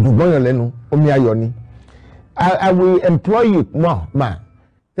á máa dùgbọ́yàn lẹ́nu omi ayọ̀ ni I will employ you ma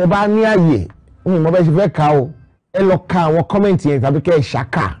tẹ bá ní àyè mo bẹ ṣe fẹ́ ka o ẹ lọ ka àwọn kọ́mẹ̀ntì yẹn tàbí kẹ́ ẹ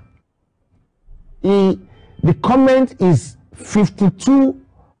ṣàkà the comment is 52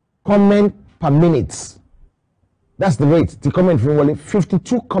 comment per minute that's the rate the comment fi wọlé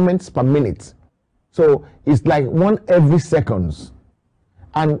 52 comments per minute so it's like one every seconds.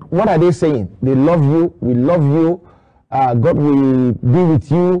 And what are they saying? They love you. We love you. God will be with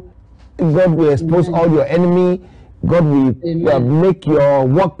you. God will expose all your enemy. God will make your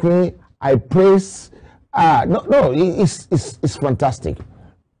working I praise. No, it's fantastic.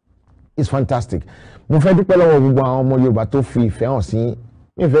 It's fantastic. Mo fẹ́ dúpẹ́ lọ́wọ́ gbogbo àwọn ọmọ Yorùbá tó fi ìfẹ́ hàn sí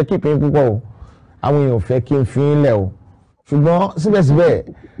mi fẹ́ kí ìpín púpọ̀ o àwọn èèyàn fẹ́ kí n fi ń lẹ̀ o ṣùgbọ́n síbẹ̀síbẹ̀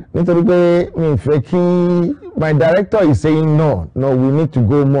nítorí pé mi fẹ́ kí my director is saying no we need to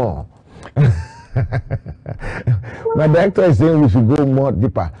go more. My director is saying we should go more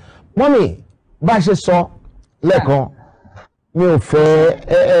deeper. Mọ́mì bá a ṣe sọ lẹ́ẹ̀kan mi ò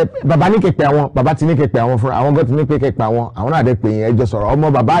fẹ́ bàbá ní kẹpẹ àwọn bàbá ti ní kẹpẹ àwọn fúnra àwọn gan ti ní kẹpẹ àwọn náà dé pé yẹn ẹjọ́ sọ̀rọ̀ ọmọ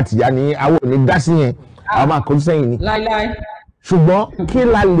bàbá àtìyá ni àwọn ò ní dá sí yẹn àwọn máa kọjú sẹ́yìn ni. láíláí. ṣùgbọ́n kí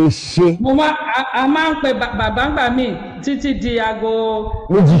la lè ṣe. a máa ń pe bàbá ńgbà míì títí di aago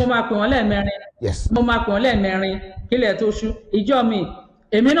méjì mo máa pè wọ́n lẹ́ẹ̀mẹrin. yes. mo máa pè wọ́n lẹ́ẹ̀mẹrin kílẹ̀ tó ṣú ìjọ mi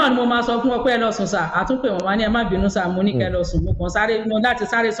èmi náà ni mo máa sọ fún ọ pé ẹ lọ sùn sà àtúnpè wọn wá ní ẹ má bínú sà mo ní kẹ lọ sùn mo kàn sáré mo láti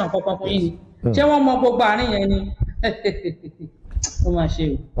sáré sàn kankan fún yín ni ṣé wọ́n mọ gbogbo àárín yẹn ni ó máa ṣe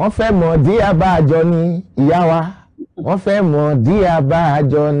o. wọ́n fẹ́ mọ̀ dí abájọ ni ìyá wa wọ́n fẹ́ mọ̀ dí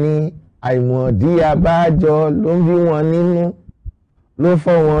abájọ ni àìmọ̀ dí abájọ ló ń bí wọn nínú ló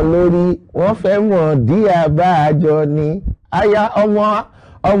fọ́ wọn lórí wọ́n fẹ́ mọ̀ dí abájọ ni aya ọmọ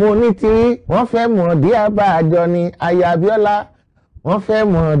Onítìrí wọ́n fẹ́ mọ̀ dí abájọ ni aya Abíọ́lá wọ́n fẹ́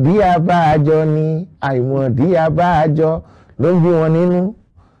mọ̀ dí abájọ ni àìmọ̀ dí abájọ ló ń bí wọn nínú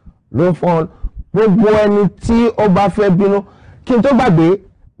ló fọ́ gbogbo ẹni tí ó bá fẹ́ bínú. Kí n tó gbàgbé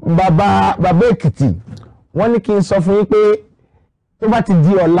bàbá Èkìtì wọ́n ní kí n sọ fún yín pé tó bá ti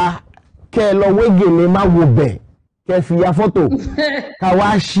di ọ̀la kẹ́ ẹ lọ wé gèlè má wo bẹ̀ kẹ́ ẹ fi ya fọ́tò ká wá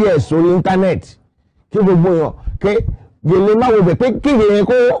ṣí ẹ̀ sórí íńtánẹ́ẹ̀tì kí gbogbo èèyàn kẹ́ gèlè má wo bẹ̀ pé kí gèlè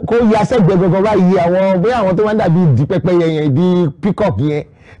kó ya sẹ́gbẹ̀ẹ́ gangan báyìí àwọn bóyá àwọn tó máa ń dàbí ìdí pẹ́pẹ́yẹ yẹn ìdí peacock yẹn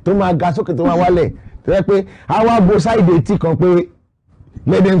tó máa ga sókè tó máa wálẹ̀ tó yẹ pé àwọn abo sáìdì etí kan pé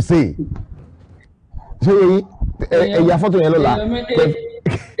let them say ṣé ẹ̀yà fọ́tò yẹn lọ́la.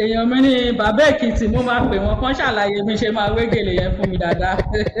 èèyàn mi ní bàbá Èkìtì mo máa pè wọ́n kán ṣàlàyé bí ṣe máa wé gèlè yẹn fún mi dáadáa.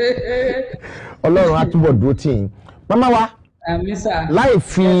 Ọlọ́run á túbọ̀ dúró tì yín. Màmá wa láì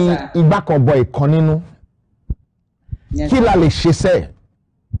fi igbá kan bọ ìkan nínú kí la lè ṣe sẹ́ẹ̀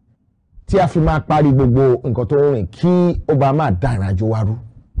tí a fi máa parí gbogbo nǹkan tó ń rìn kí ó bá máa dá ìrìnàjò wa rú.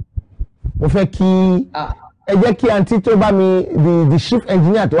 Mo fẹ́ kí ẹ jẹ́ kí àǹtí tó bá mi the chief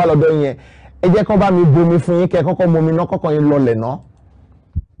engineer tó wà lọ́dọ̀ yẹn ẹ jẹ́ kó bá mi bomi fún yín kẹ́ kọ́kọ́ momi náà kọ́kọ́ yín lọlẹ̀ náà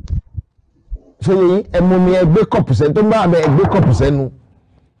ṣé yín ẹ momi ẹ gbé kọ́ọ̀pù sẹ́nu tó ń bá àbẹ ẹ gbé kọ́ọ̀pù sẹ́nu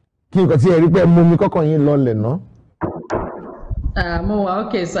kí nǹkan tí ẹ rí pé ẹ momi kọ́kọ́ yín lọlẹ̀ náà. mo wà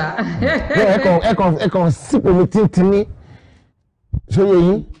ókè sá. ẹ kàn sípò mi tíntìní ṣé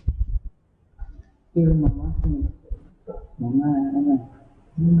yín.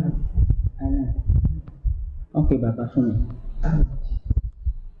 ok bàbá fún mi.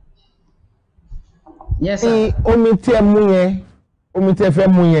 Yes, sir. Omi tí ẹ mú yẹn omi tí ẹ fẹ́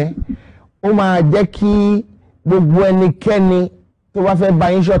mú yẹn ó máa jẹ́ kí gbogbo ẹnikẹ́ni tó bá fẹ́ bá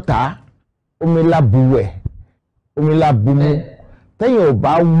yín ṣọ̀tá omi lábùwẹ̀ omi lábùmú tẹ́yìn ò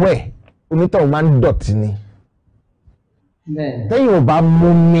bá wẹ̀ onítọ̀hún máa ń dọ̀tí ni tẹ́yìn ò bá mú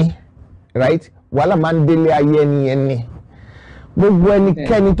mi right wàhálà máa ń délé ayé ẹni ẹni gbogbo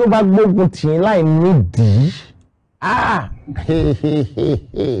ẹnikẹ́ni tó bá gbógun tì yín láì nídìí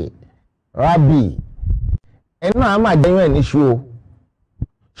rábì ẹnu àá máa jẹyàn ẹ̀ níṣu o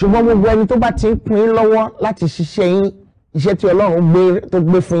ṣùgbọ́n gbogbo ẹni tó bá ti ń pín in lọ́wọ́ láti ṣiṣẹ́ yín iṣẹ́ tí Ọlọ́run tó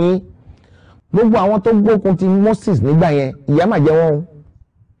gbé fún yín gbogbo àwọn tó gbógun ti Moses nígbà yẹn ìyà máa jẹ wọ́n o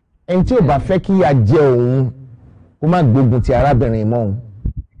ẹni tí ò bá fẹ́ kí ìyà jẹ òun kó má gbógun ti arábìnrin mọ́ òun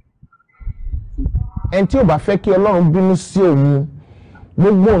ẹni tí ò bá fẹ́ kí Ọlọ́run bínú sí òun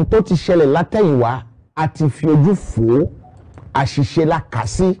gbogbo ohun tó ti ṣẹlẹ̀ látẹ̀yìnwá a ti fi ojú fò ó àṣìṣe la kà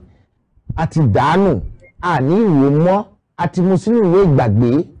sí a ti dànù àní ìwé mọ́ a ti mú sínú ìwé ìgbàgbé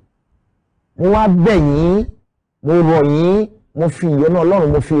mo wá bẹ̀ yín mo rọ̀ yín mo fi ìyọ́nú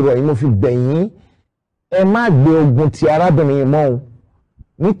Ọlọ́run mo fi rọ̀ yín mo fi bẹ̀ yín ẹ má gbé ogun ti arábìnrin yìí mọ́ o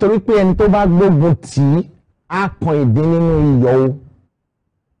nítorí pé ẹni tó bá gbógun tì í á kan ìdín nínú iyọ̀ o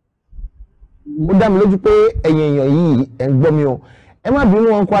ó dá mi lójú pé ẹ̀yin èèyàn yìí ẹ̀ ń gbọ́ mi o ẹ má bínú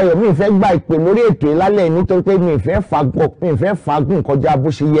wọn kó ayọ̀ mi ìfẹ́ gba ìpè lórí ètò ìlálẹ̀ nítorí pé mi ìfẹ́ fagùn kọjá bó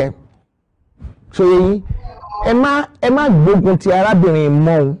ṣe yẹ ṣòye yín ẹ má gbógun ti arábìnrin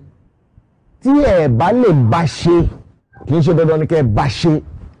mọ́ o tí ẹ bá lè bá ṣe kì í ṣe dandan ni kẹ́ ẹ bá ṣe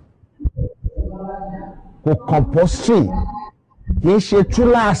kò compulsory kì í ṣe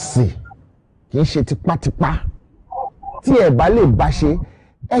túláàsì kì í ṣe tipátipá tí ẹ bá lè bá ṣe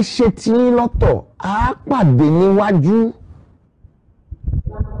ẹ ṣe tí lọ́tọ̀ á pàdé níwájú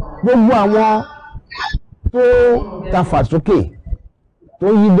gbogbo àwọn tó tafà sókè tó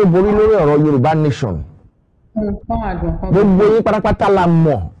yí dóborí lórí ọ̀rọ̀ Yorubanation gbogbo yín pátápátá la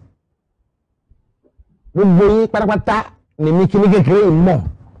mọ̀ gbogbo yín pátápátá ni mi kíní kékeré mọ̀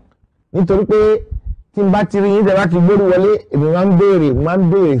nítorí pé tí n bá ti rí yín tẹ́ bá ti gbórí wọlé èmi máa ń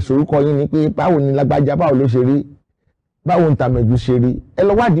béèrè sorúkọ yín ni pé báwo ni lágbájá báwo ló ṣe rí báwo ń tàmẹ̀dù ṣe rí ẹ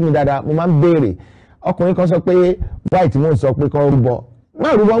lọ wádìí mi dáadáa mo máa ń béèrè ọkùnrin kan sọ pé white mo ń sọ pé kán rúbọ má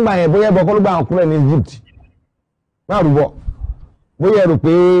rúbọ ń gbà yẹn bóyá ẹbọ kọ́ ló gbà àwọn kúrẹ́ ní Egypt má rúbọ bóyá ẹ rò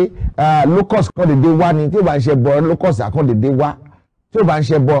pé locust kan dédé wá ni tí ó bá ń ṣe bọ locust kan dédé wá tí ó bá ń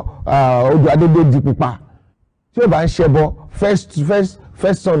ṣe bọ ojú adédé di pupa tí ó bá ń ṣe bọ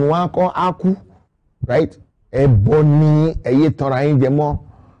first son wọn kọ́ á kú right ẹbọ ni ẹyẹ tọrọ yín jẹ mọ́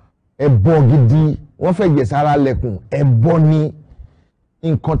ẹbọ gidi wọ́n fẹ́ jẹ sára lẹ̀kùn ẹbọ ni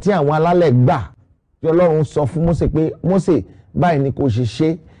nǹkan tí àwọn alálẹ̀ gbà tí Ọlọ́run sọ fún Mósè pé Mósè báyìí ni kò ṣe ṣe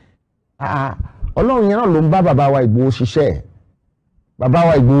Ọlọ́run yẹn náà ló ń bá bàbá wa Ìgbòho ṣiṣẹ́ bàbá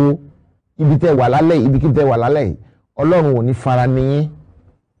wa Ìgbòho ibi tẹ́ wà lálẹ́ ibi kí tẹ́ wà lálẹ́ Ọlọ́run ò ní fara níyín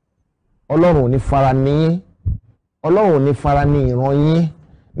Ọlọ́run ò ní fara níyín Ọlọ́run ò ní fara ní ìran yín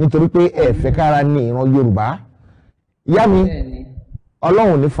nítorí pé ẹ fẹ́ kára ní ìran Yorùbá ìyá mi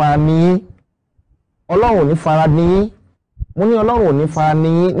Ọlọ́run ò ní fara níyín Ọlọ́run ò ní fara níyín mo ní Ọlọ́run ò ní fara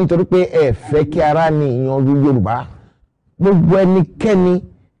níyín nítorí pé ẹ fẹ́ kí ara ní ìran Yorùbá gbogbo ẹnikẹ́ni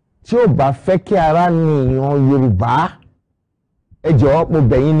tí ó bá fẹ́ kí ara ní ìran Yorùbá ẹ jọ̀ọ́ mo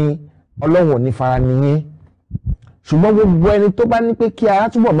bẹ̀ yín ni Ọlọ́run ò ní fara níyín ṣùgbọ́n gbogbo ẹni tó bá ní pé kí ara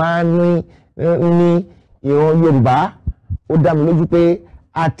túbọ̀ máa ní ìran Yorùbá ó dá mi lójú pé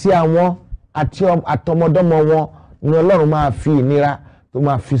àti àwọn àtọmọdọ́mọ wọn ni Ọlọ́run máa fi ìnira tó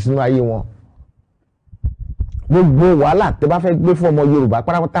máa fi sínú ayé wọn gbogbo wàhálà tẹ́ bá fẹ́ gbé fún ọmọ Yorùbá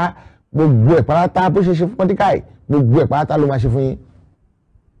pátápátá gbogbo ẹ̀ pátápátá bó ṣe ṣe fún Mọ́dékáì gbogbo ẹ̀ pátápátá ló máa ṣe fún yín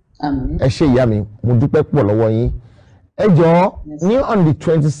ẹ ṣé ìyá mi mo dúpẹ́ pọ̀ lọ́wọ́ yín ẹ jọ̀ọ́ ní on the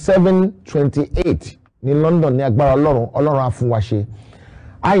 27-28 ní London ní agbára Ọlọ́run á fún wa ṣe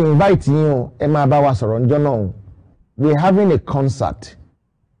I invite yín o ẹ máa bá wa sọ̀rọ̀ níjọ́ náà we're having a concert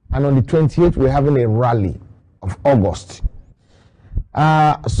and on the 28th we're having a rally of August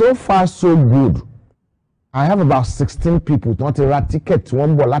so far so good I have about 16 people tí wọ́n ti ra ticket wọ́n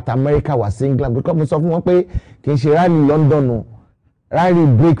ń bọ̀ láti America wá sí England because mo sọ fún wọn pé kì í ṣe rally London o rally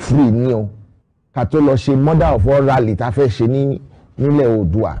break free ni o ká tó lọ ṣe mother of all rally tá a fẹ́ ṣe nílẹ̀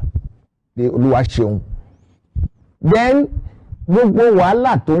Oòduà ní Olúwa ṣeun then gbogbo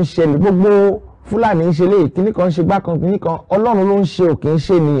wàhálà tó ń ṣẹlẹ̀ gbogbo Fúlàní ń ṣe lé kíní kan ṣe gbákan kíní kan Ọlọ́run ló ń ṣe ò kì í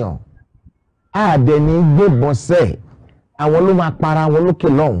ṣe ènìyàn àdẹ̀ni gbébọn sẹ́ẹ̀ àwọn ló máa para wọn lókè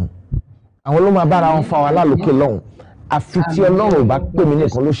lọ́hùn àwọn ló máa bára wọn fa wàhálà lókè lọ́hùn àfi tí Ọlọ́run ò bá pè mí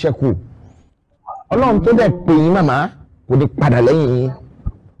nìkan ló ṣẹ́kù Ọlọ́run tó dẹ̀ pè yín màmá kò ní padà lẹ́yìn yín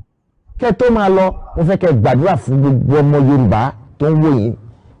kẹ́ tó máa lọ mo fẹ́ kẹ́ gbàdúrà fún gbogbo ọmọ Yorùbá tó ń wò yín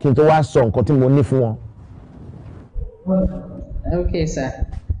kí n tó wá sọ nǹkan tí mo ní fún wọn. Okay sir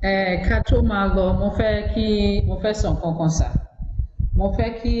ká tó máa lọ mo fẹ́ sọ nǹkan kan sir mo fẹ́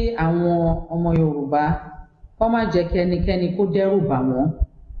kí àwọn ọmọ Yorùbá kó má jẹ́ kí ẹnikẹ́ni kó dẹ́rù bà wọ́n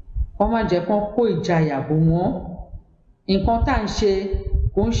kó má jẹ́ kó kó ìjayà bò wọ́n nǹkan tá à ń ṣe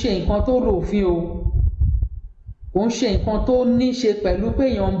kò ń ṣe nǹkan tó lòfin o kò ń ṣe nǹkan tó ní ṣe pẹ̀lú pé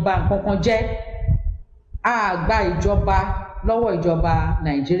èèyàn ń ba nǹkan kan jẹ́ a gba ìjọba lọ́wọ́ ìjọba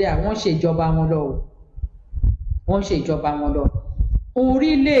Nàìjíríà wọ́n ṣe ìjọba wọn lọ o wọ́n ṣe ìjọba wọn lọ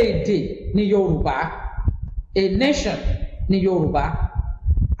orílẹ̀-èdè ní Yorùbá a nation ní Yorùbá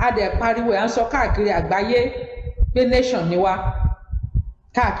a dẹ̀ pariwo à ń sọ káàkiri àgbáyé pé nation ni wá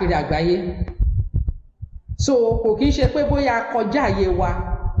káàkiri àgbáyé so kò kí ń ṣe pé bóyá kọjá àyè wa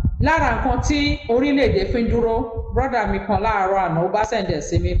lára nǹkan tí orílẹ̀-èdè fi ń dúró brọ́dà mi kan láàárọ̀ àná ó bá sẹ̀ǹdẹ̀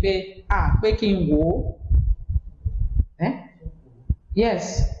sí mi pé pé kí n wò ó yes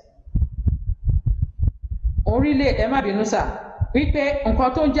orílẹ̀ ẹ má bínú sà wípé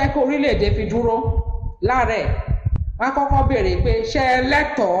nǹkan tó ń jẹ́ kó orílẹ̀-èdè fi dúró lára ẹ̀ wọ́n á kọ́kọ́ béèrè pé ṣé ẹ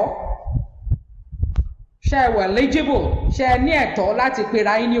lẹ́tọ̀ọ́ ṣé ẹ wà eligible ṣé ẹ ní ẹ̀tọ́ láti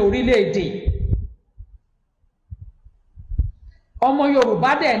pera yín ní orílẹ̀-èdè ọmọ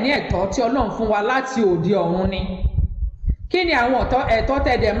Yorùbá dẹ̀ ní ẹ̀tọ́ tí Ọlọ́run fún wa láti òde ọ̀run ni kí ni àwọn ẹ̀tọ́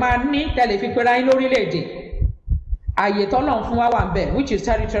tẹ̀dẹ̀ máa ní tẹ̀lé fi pera yín lórílẹ̀-èdè àyè tọ́lọ́run fún wa wà ń bẹ̀ which is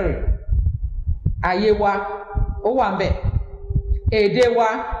territory àyè wa ó wà ń bẹ̀ èdè wa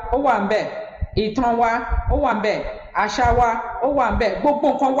ó wà ń bẹ̀ ìtàn wa ó wà ń bẹ̀ àṣà wa ó wà ń bẹ̀ gbogbo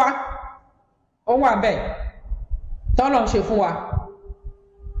nǹkan wa ó wà ń bẹ̀ tọ́lọ́run ṣe fún wa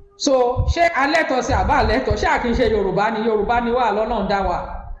so ṣé alẹ́tọ̀ sí àbá alẹ́tọ̀ ṣé àkínṣe Yorùbá ni wà lọ́lọ́run dá wa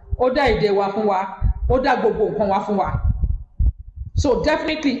ó dá èdè wa fún wa ó dá gbogbo nǹkan wa fún wa so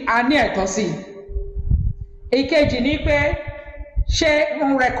definitely a ní ẹ̀tọ́ sí i ìkejì ni pé ṣé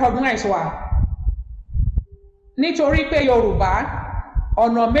wọ́n recognize wa nítorí pé Yorùbá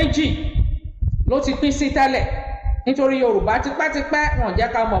ọ̀nà méjì ló ti pín sí tẹ́lẹ̀ nítorí Yorùbá tipẹ́tipẹ́ wọ́n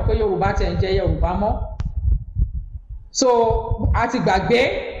jẹ́ ká mọ̀ pé Yorùbá tẹ̀ ń jẹ́ Yorùbá mọ́ so a ti gbàgbé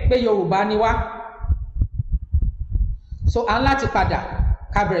pé Yorùbá ni wá so à ń láti padà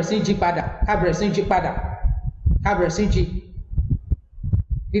ká bẹ̀rẹ̀ sí jí padà ká bẹ̀rẹ̀ sí jí padà ká bẹ̀rẹ̀ sí jí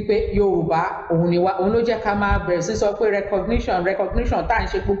wípé Yorùbá òun ni wá òun ló jẹ́ ká máa bẹ̀rẹ̀ sí sọ pé recognition tá à ń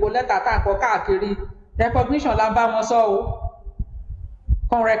ṣe gbogbo lẹ́tà tá à ń kọ káàkiri recognition la bá wọn sọ o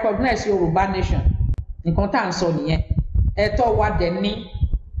kan recognize Yorùbá nation nǹkan tá à ń sọ nìyẹn ẹ̀tọ́ wa dẹ̀ ní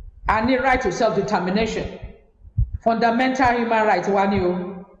a ní right to self determination fundamental human right wa ní o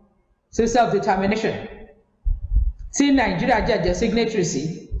sí self determination tí Nàìjíríà jẹ́jẹ́ signatory sí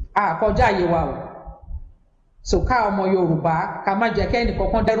àkọjá àyè wa o so ká ọmọ Yorùbá ká má jẹ́ kẹ́ni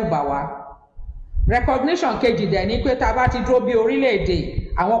kankan dẹ́rù bà wá recognition kejì dẹ̀ ni pé tá a bá ti dúró bí orílẹ̀-èdè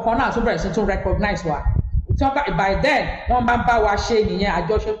àwọn kan náà tún bẹ̀rẹ̀ sí tún recognize wa by then wọ́n máa ń bá wa ṣe nìyẹn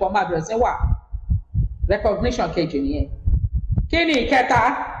àjọṣepọ̀ máa bẹ̀rẹ̀ sí wà recognition kejì nìyẹn kí ni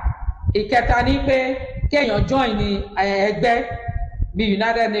ìkẹta ni pé kéèyàn join ní ẹgbẹ́ bí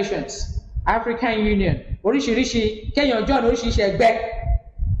United Nations African Union oríṣiríṣi kéèyàn join oríṣiríṣi ẹgbẹ́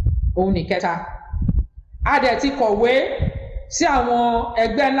òun ní kẹta a dẹ̀ ti kọ̀wé sí àwọn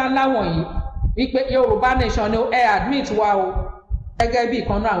ẹgbẹ́ ńláńlá wọ̀nyí wípé Yorùbá nation ni ẹ admit wa o gẹ́gẹ́ bí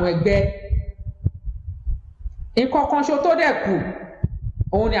ìkan náà àwọn ẹgbẹ́ nǹkan kan ṣo tó dẹ̀ kù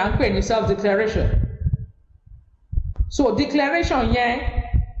òun ni à ń pè ní self declaration so declaration yẹn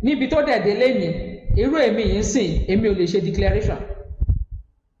níbi tó dẹ̀ délé ní irú èmi yìí ń sìn èmi ò lè ṣe declaration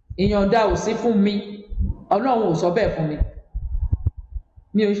ìyọ̀ǹda ò sí fún mi Ọlọ́run ò sọ bẹ́ẹ̀ fún mi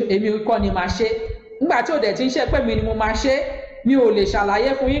èmi kọ́ ni máa ṣe nígbà tí ò dẹ̀ ti ń ṣe pé mi ni mo máa ṣe mi ò lè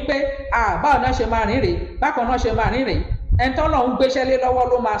ṣàlàyé fún yín pé báwo náà ṣe máa rìn rèé bákan náà ṣe máa rìn rèé ẹni tán náà ń gbéṣẹ́ lé lọ́wọ́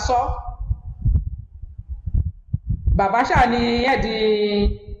ló máa sọ bàbá ṣáà ni ẹ̀dì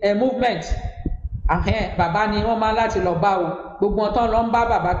movement bàbá ni wọ́n máa láti lọ bá o gbogbo ọ̀tán lọ ń bá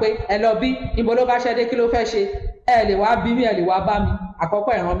bàbá pé ẹ lọ bí níbo ló bá ṣẹ́ dé kí ló fẹ́ ṣe ẹ lè wá bí mi ẹ lè wá bá mi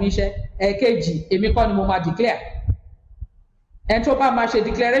àkọ́kọ́ ìran mi iṣẹ́ ẹ̀kejì èmi kọ́ ni mo máa declare ẹni tó bá máa ṣe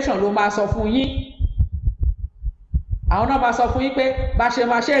declaration ló máa sọ fún yín àwọn náà máa sọ fún yín pé bá ṣe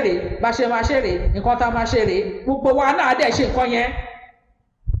máa ṣe rèé nǹkan tá máa ṣe rèé gbogbo wa náà dẹ̀ ṣe nǹkan yẹn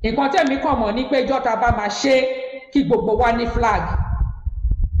nǹkan tẹ̀mí kàn mọ̀ ní pé ìjọ́ta bá máa ṣe kí gbogbo wa ní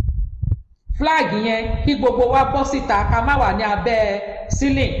flag yẹn kí gbogbo wa bọ́ síta ká má wà ní abẹ́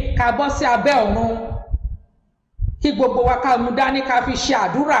ceiling ká bọ́ sí abẹ́ ọ̀run kí gbogbo wa ká mú dání ká fi ṣe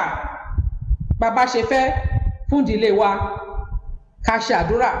àdúrà bàbá ṣe fẹ́ fún ìdílé wa ká ṣe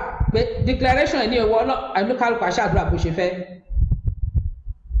àdúrà pé declaration ní owó ẹnukálùkù àṣàdúrà bó ṣe fẹ́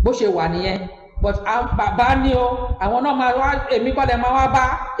bó ṣe wà nìyẹn but bàbá ní o àwọn náà máa wá èmi kọ́ lẹ máa wá bá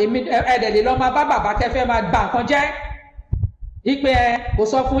èmi ẹ̀ẹ́dẹ̀lẹ̀ lọ́ máa bá bàbá kẹfẹ́ máa gba nǹkan jẹ́ ipe kò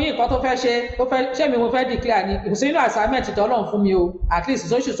sọ fún yín nǹkan tó fẹ́ ṣé mi mo fẹ́ declare ni kò sí nínú assignment tọ́lọ́run fún mi o at least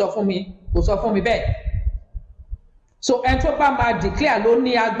sóṣù sọ fún mi kò sọ fún mi bẹ́ẹ̀ so ẹni tó bá máa declare ló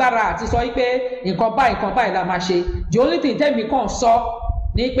ní agbára àti sọ pé nǹkan báyìí la máa ṣe the only thing tẹ́mi kàn sọ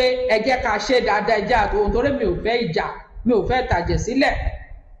ní pé ẹ jẹ́ ká ṣe dáadáa ẹjẹ́ àti ohun torí mi ò fẹ́ ìjà mi ò fẹ́ tàjẹ̀ sílẹ̀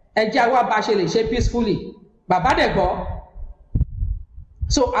ẹjẹ́ àwa bá ṣe lè ṣe peacefully bàbá dẹ̀ gbọ́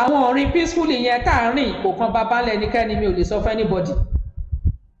so àwọn orin peacefully yẹn tá à ń rìn kò kan bàbá ńlẹ̀ ẹnikẹ́ni mi ò lè sọ fún anybody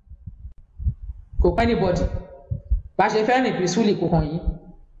kò kan anybody bá ṣe fẹ́ rìn peacefully kò kàn yín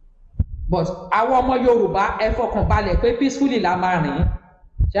but àwọn ọmọ Yorùbá ẹ fọkàn balẹ̀ pé peacefully la máa rìn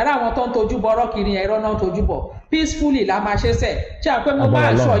ṣẹ́rẹ́ àwọn tó ń tojú bọ ọ̀rọ̀ kiri ẹ̀rọ náà ń tojú bọ̀ peacefully la máa ṣe sẹ̀ ṣé à ń pẹ́ mo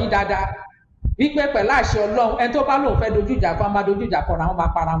máa ń sọ yìí dáadáa wípé pẹ̀lú àṣẹ Ọlọ́run ẹni tó bá lóun fẹ́ dojú ìjà kan máa dojú ìjà kan ra wọn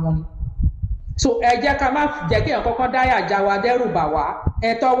máa para wọn ni so ẹ jẹ́ ká má jẹ́ kí èèyàn kọ́kọ́ dáyà já wa dẹ́rù bà wá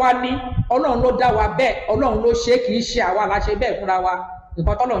ẹ̀tọ́ wa ní Ọlọ́run ló dá wa bẹ́ẹ̀ Ọlọ́run ló ṣe kì í ṣe àwa la ṣe bẹ́ẹ̀ fúnra wa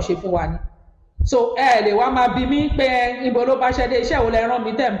nǹkan tọ́lọ́run ṣe fún wa ni so ẹ lè wá máa bi mí pé níbo ló bá ṣẹ́ dé iṣẹ́ wo lẹ rán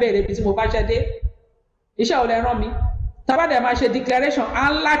mi tẹ̀ ń béèrè bí tí mo bá ṣẹ́ dé iṣẹ́ wo lẹ rán mi tábàdẹ̀ máa ṣe declaration á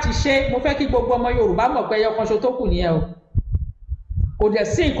ń láti ṣe mo fẹ́ kí gbogbo ọmọ Yorùbá mọ̀ pé ẹyọ kan ṣo tó kù nìyẹn o kò dẹ̀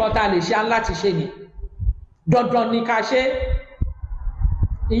sí nǹkan tá a lè ṣe á ń láti ṣe ni dandan ni ká ṣe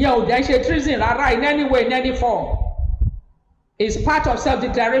ìyẹn ò dẹ̀ ṣe treason rárá in any way in any form is part of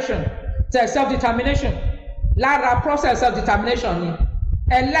self-declaration self-determination lára process self-determination ni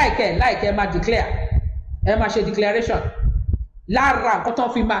ẹ láìkẹ́ máa declare ẹ máa ṣe declaration lára nǹkan tó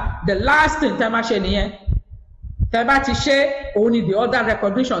fi máa the last thing tẹ́ máa ṣe nìyẹn tẹ́ bá ti ṣe òun ni the other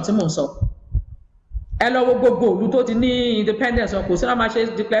recognition tí mò ń sọ ẹ lọ wo gbogbo ìlú tó ti ní independence wọn kò sí náà máa ṣe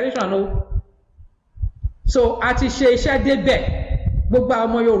declaration o so a ti ṣe iṣẹ́ débẹ̀ gbogbo àwọn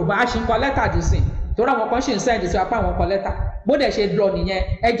ọmọ Yorùbá a ṣì ń kọ lẹ́tà dì sí torí àwọn kan ṣì ń sẹ́ǹdì sí apá àwọn kọ lẹ́tà bó dẹ̀ ṣe lọ nìyẹn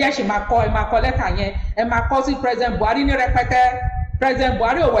ẹ jẹ́ ṣì máa kọ lẹ́tà yẹn ẹ máa kọ sí President Buhari ní rẹpẹtẹ President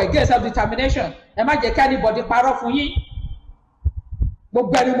Buhari ò wà against self determination ẹ má jẹ́ kí anybody parọ́ fún yín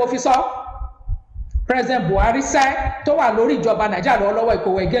gbogbo ẹni mo fi sọ President Buhari sẹ́ tó wà lórí ìjọba Nàìjíríà lọ́wọ́lọ́wọ́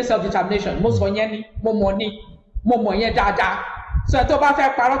ìkòwò against self determination mo sọ yẹn ni mo mọ̀ yẹn dáadáa so ẹ tó bá fẹ́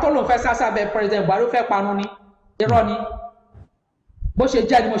parọ́ tó lòun fẹ́ sásá bẹ President Buhari fẹ́ parun ni irọ́ ni bó ṣe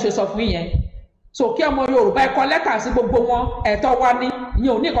jẹ́ ni mo ṣe sọ fún yẹn so kí ọmọ Yorùbá ẹ kọ lẹ́tà sí gbogbo wọn ẹ̀tọ́ wa ní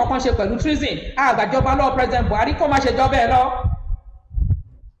ìyẹn ò ní kankan ṣe pẹ̀lú treason àgbàjọba lọ́wọ́ President Buhari kó má ṣe jọba ẹ lọ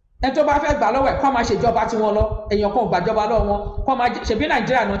ẹ tó bá fẹ́ gbà lọ́wọ́ ẹ̀ kó má ṣe jọba tí wọ́n lọ èèyàn kan ò gbàjọba lọ́wọ́ wọn kó má ṣèbí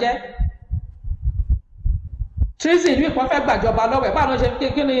Nàìjíríà náà jẹ́ treason ní ìpọ́n fẹ́ gbàjọba lọ́wọ́ ẹ̀ báwo ṣe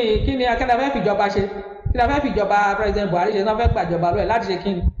kí ni akẹ́lẹ́ fẹ́ fìjọba ṣe kí ni a fẹ́ fìjọba President Buhari ṣe náà fẹ́ gbàjọba lọ́wọ́ ẹ̀ láti ṣe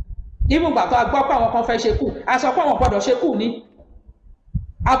kí ni ibùgbà tó a gbọ́ pé àwọn kan fẹ́ ṣe kù a sọ pé àwọn gbọ́dọ̀ ṣe kù ní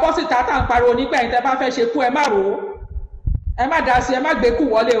abọ́síta tá à ń pariwo nígbà yìí tẹ́ bá fẹ́ ṣe kú ẹ má rò ó ẹ má dá sí ẹ má gbé kù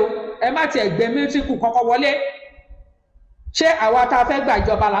wọlé o ẹ má tiẹ̀ gbé mílítírì kù kọ́kọ́ wọlé ṣé àwa tá a fẹ́ gba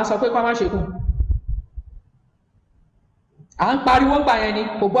ìjọba là ń sọ pé kọ́ má ṣe kù à ń pariwo ń gbà yẹn ni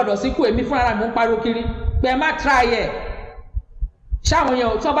kò gbọ́dọ̀ sí kù èmi fúnra mi ń pariwo kiri pé ẹ má try ẹ̀ ṣáwọn yẹn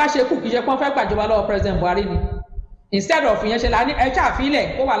tí wọ́n bá ṣe kù kì í ṣe pé wọ́n fẹ́ gbàjọba lọ́wọ́ President Buhari ni instead of ìyẹn ṣe la ní ẹ ṣàfilẹ̀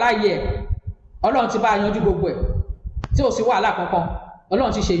kó wà láàyè ẹ̀ Ọlọ́run ti bá a yanjú gbogbo ẹ̀ tí ò sí wàhálà kankan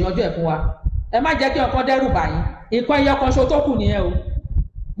Ọlọ́run ti ṣèyanjú ẹ̀ fún wa ẹ má jẹ́ kí ọkàn dẹ́rù bà yín nǹkan ẹyọ kan ṣo tó kù nìyẹn o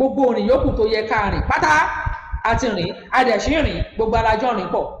gbogbo òrìn yòókù tó yẹ ká rìn pátá àti rìn adẹ̀sí rìn gbogbo alájọ́ rìn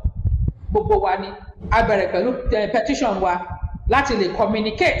pọ̀ gbogbo wa ni a bẹ̀rẹ̀ pẹ̀lú petition wa láti lè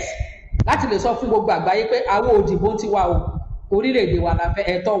communicate láti lè sọ fún gbogbo àgbáyé pé àwọn òdìbò ti wà o orílẹ̀-èdè wa la fẹ́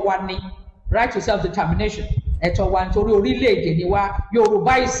ẹ̀tọ́ wa ní right to self determination ẹ̀tọ́ wa nítorí orílẹ̀-èdè ni wa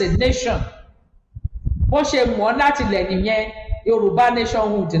Yorùbá is a nation bó ṣe mọ̀ láti lẹ̀ nìyẹn Yorùbá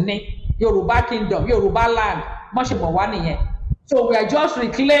nationhood ní Yorùbá kingdom Yorùbá land mọ̀ ṣe mọ̀ wá nìyẹn so we are just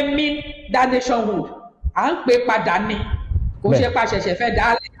reclaiming that nationhood à ń pè padà ní kò ṣe pa ṣẹ̀ṣẹ̀ fẹ́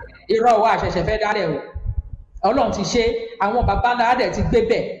dálẹ̀ irọ́ wa ṣẹ̀ṣẹ̀ fẹ́ dálẹ̀ o Ọlọ́run ti ṣe àwọn baba ńlá dẹ̀ ti gbé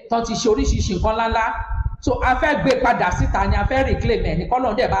bẹ̀ tán ti ṣe oríṣiríṣi nǹkan ńláńlá so a fẹ́ gbé padà síta ni a fẹ́ reclaim ẹ̀ ní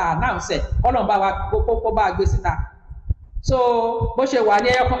kọ́lọ́n dẹ̀ bá announce ẹ̀ kọ́lọ́n bá wa kó bá gbé síta so bó ṣe wà ní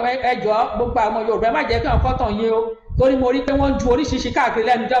ẹjọ́ gbogbo àwọn Yorùbá ẹ má jẹ́ kí wọ́n fọ́tàn yín o torí mo rí pé wọ́n ń ju oríṣiríṣi káàkiri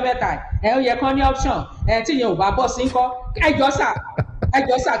lẹ́nu ọjọ́ mẹ́ta ẹ̀ ó yẹ kán ní option ẹ̀ tí yẹn ò bá bọ́ sí ńkọ́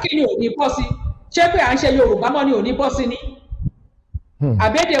ẹjọ́ sà kí ni ò ní bọ́ sí ṣé pé à ń ṣe Yorùbá mọ́ ni ò ní bọ́ sí ni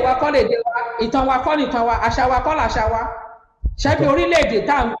àbédè wa kọ́ lè dé wa ìtàn wa kọ́ nìtàn wa àṣà wa kọ́ làṣà wa ṣebí orílẹ̀-èdè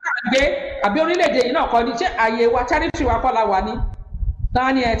tá à ń gbé àbí orílẹ̀-èdè yìí náà kọ́ ni ṣé àyè wa territory wa kọ́ la wà ní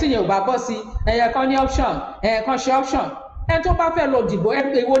náà ni ẹ̀ tí yẹn ò bá bọ́ sí ẹ̀yẹ kan ní option ẹ̀yẹ kan ṣe option ẹ̀ tó bá fẹ́ lọ dìbò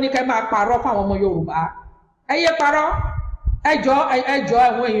ẹ̀ wo ni kẹ́ máa parọ́ fáwọn ọmọ Yorùbá ẹ yé parọ́ ẹjọ́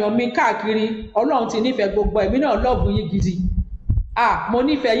àwọn èèyàn mi káàkiri Ọlọ́run ti nífẹ̀ẹ́ gbogbo ẹ̀mí náà lọ́ọ̀bù yín gidi mo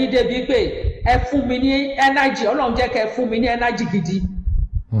nífẹ̀ẹ́ yín débi pé ẹ fún mi ní energy Ọlọ́run jẹ́ kẹ́ ẹ fún mi ní energy gidi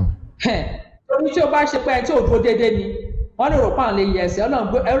torí tí o bá ṣe pé ẹ tí ò dúró déédéé ni wọ́n lè rò pé àwọn lè yẹ ẹsẹ̀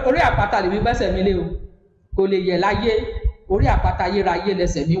Ọlọ́run orí àpáta lèmi bẹ́sẹ̀ mi lé o kò lè yẹ láyé orí àpáta yérayé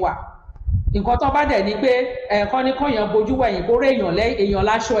lẹ́sẹ̀ mi wà nǹkan tó bá dẹ̀ ni pé ẹ̀ẹ̀kan ní kọ́yàn bojú wẹ̀yìn kó rí èèyàn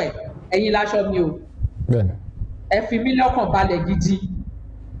láṣọ ẹ̀ ẹ̀yìn láṣọ mi o ẹ fi mí lọ́kàn balẹ̀ gidi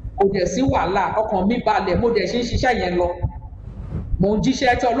kò dẹ̀ sí wàhálà ọkàn mi balẹ̀ mo dẹ̀ ṣe ń ṣiṣẹ́ yẹn lọ mo ń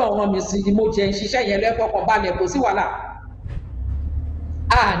jíṣẹ́ tí Ọlọ́run rán mi sí mo jẹ́ ń ṣiṣẹ́ yẹn lẹ́fọ̀kàn balẹ̀ kò sí wàhálà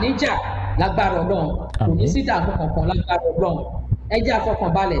àníjà lágbára Ọlọ́run kò ní sí ìdààmú kankan lágbára Ọlọ́run ẹ jẹ́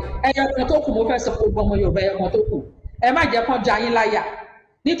àfọkànbalẹ̀ ẹyọ kan tó kù mo fẹ́ sọ gbogbo ọmọ Yorùbá ẹyọ kan tó kù ẹ má jẹ́ kán já yín láyà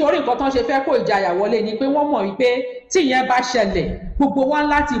nítorí nǹkan tó ń ṣe fẹ́ kó ìjayà wọlé ni pé wọ́n mọ̀ wípé tí ìyẹn bá ṣẹlẹ̀ gbogbo wa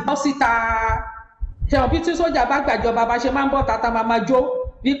láti bọ́ síta ṣẹ̀wọ̀n bí tí sójà bá gbàjọba bá ṣe máa ń bọ̀ ta máa jó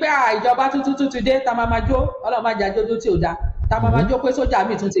wípé ìjọba tuntun ti dé ta máa jó Ọlọ́run má jà jójó tí ò dáa ta máa jó pé sójà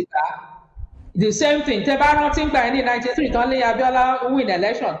mi tún ti gbà á the same thing tẹ bá rántí gbà ní 93 tán lé Abiola win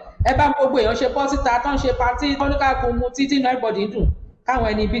election ẹ bá gbogbo èèyàn ṣe bọ́ síta tán ṣe party tán ní káàkiri mu títí náà everybody dùn káwọn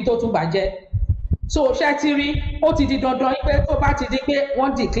ẹni ibi tó tún bàjẹ́ so ṣe ti rí ó ti di dandan pé tó bá ti di pé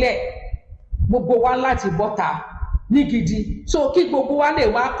wọ́n declare gbogbo wa láti bọ́ta ní gidi so kí gbogbo wa lè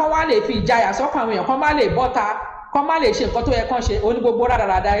wá kọ́ wá lè fi ìjayà sọ́kàn àwọn èèyàn kọ́ má lè bọ́ta kọ́ má lè ṣe nǹkan tó yẹ kán ṣe oní gbogbo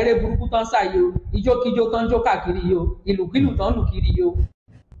rádaràda eré burúkú tán sá yìí o ijókíjó tán jó káàkiri yìí o ìlùkílù tán lù kiri yìí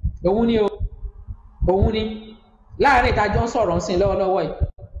o òun ni láàrin ìtajọ́ ń sọ̀rọ̀ ń sìn lọ́wọ́lọ́wọ́ yìí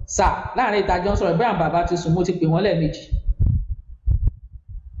sà láàrin ìtajọ́ ń sọ̀rọ̀ bí àwọn bàbá ti sùn mo ti pè wọ́n lẹ́ẹ̀mejì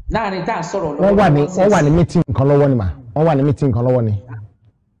láàrin tá à ń sọ̀rọ̀ lọ́wọ́ wọ́n wà ní meeting kan lọ́wọ́ ni mà wọ́n wà ní meeting kan lọ́wọ́ ni.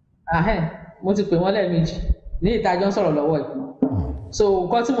 mo ti pè wọ́n lẹ́ẹ̀mejì ní ìtajọ́ ń sọ̀rọ̀ lọ́wọ́ yìí so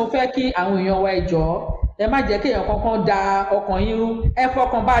nǹkan tí mo fẹ́ kí àwọn èèyàn wa ẹ jọ̀ọ́ ẹ má jẹ́ kí èèyàn kankan da ọkàn yín rú ẹ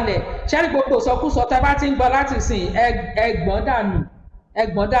fọkàn balẹ̀ ṣẹ́rí gbogbo sọkúsọ tẹ́ bá ti ń gbọ́ láti sìn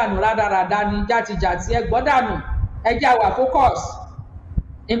ẹgbọ́n dànù rádaràda ni játijàti ẹgbọ́n dànù ẹ jẹ́ àwà focus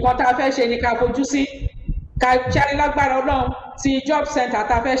nǹkan tá a fẹ́ ṣe ni ká fojú sí ká ṣẹ́rí lágbára Ọlọ́run ti job center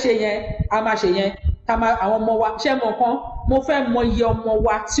tá a fẹ́ ṣe yẹn a máa ṣe yẹn ká máa àwọn ọmọ wa ṣé mọ̀ kan mo fẹ́ mọ iye ọmọ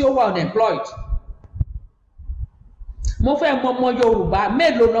wa tí ó wà unemployed mo fẹ́ mọ ọmọ Yorùbá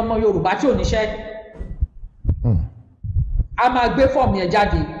mélòó lọmọ Yorùbá tí ò níṣẹ́ a máa gbé fọ́ọ̀mù yẹn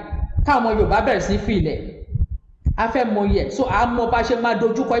jáde káwọn ọmọ Yorùbá bẹ̀rẹ̀ sí fi ilẹ̀ a fẹ́ mọ iye so a mọ bá ṣe máa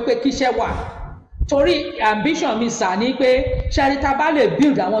dojúkọ pé kíṣẹ́ wà torí ambition mi sà ní pé ṣáàrí tá a bá lè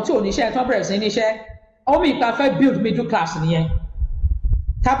build àwọn tí ò níṣẹ́ tán bẹ̀rẹ̀ sí níṣẹ́ ọmọ ìgbà fẹ́ build middle class nìyẹn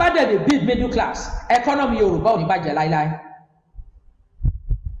tá a bá dẹ̀ lè build middle class economy Yorùbá ò ní bàjẹ́ láíláí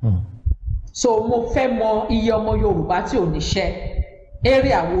so mo fẹ́ mọ iye ọmọ Yorùbá tí ò níṣẹ́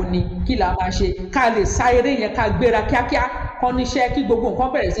area wo ni kí la máa ṣe ká lè sá eré yẹn ká gbéra kíákíá kan níṣẹ́ kí gbogbo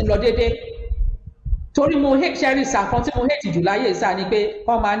nǹkan bẹ̀rẹ̀ sí lọ déédéé torí mo hate ṣẹ́rí sà kan tí mo hate jù láyé sà ni pé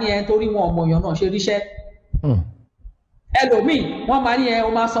wọ́n máa ní ẹ torí wọn ọmọ èèyàn náà ṣe ríṣẹ́ ẹlòmíì wọ́n máa ní ẹ o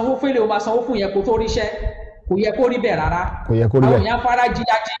máa sanwó fún ilé o máa sanwó fún yẹn kó tó ríṣẹ́ kò yẹ kó rí bẹ́ẹ̀ rárá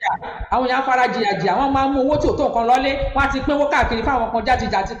àwọn èèyàn fara jìyàjìyà wọ́n máa ń mú owó tí ò tó nǹkan lọ́lé wọ́n á ti pínwó káàkiri fáwọn kan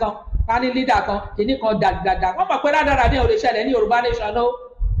jájìjàti kan ká ní lídà kan kìíní kan dàdàdà wọ́n mọ̀ pé rádaràdà ò lè ṣẹlẹ̀ ní Yorùbá nation ló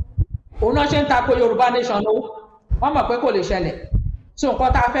òun náà ṣe ń tako Yorùbá nation ló wọ́n mọ̀ pé kò lè ṣẹlẹ̀ so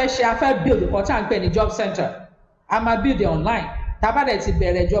nǹkan tá a fẹ́ ṣe a fẹ́ build nǹkan tá à ń pè ní job center a máa build online tá a bá dẹ̀ ti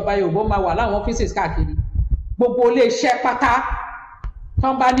bẹ̀rẹ̀ ìjọba Yorùbá máa wà láwọn offices káàkiri gbogbo ilé iṣẹ́ pátá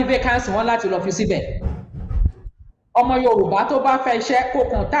tán bá ní vacancy wọn láti lọ fi síbẹ̀ ọmọ Yorùbá tó bá fẹ́ iṣẹ́ kó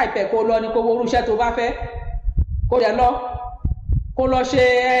kàn táìpẹ̀ kó lọ ní kó wo irúṣẹ́ tó bá fẹ́ kó dẹ̀ lọ kó lọ ṣe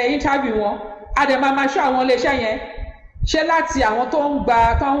interview wọn a dẹ̀ máa ṣọ́ àwọn ilé iṣẹ́ yẹn ṣé láti àwọn tó ń gba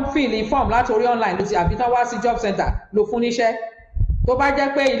tó ń fill in form láti orí online ló ti àbí tán wá sí job center ló fún níṣẹ́ tó bá jẹ́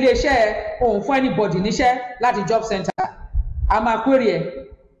pé ilé iṣẹ́ òun fún anybody níṣẹ́ láti job center a máa query ẹ̀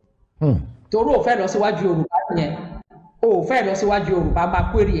torí ò fẹ́ lọ síwájú Yorùbá yẹn ò fẹ́ lọ síwájú Yorùbá máa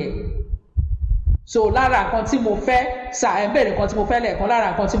query ẹ̀ so lára nǹkan tí mo fẹ́ ẹ̀ ń bẹ̀rẹ̀ nǹkan tí mo fẹ́ lẹ́ẹ̀kan lára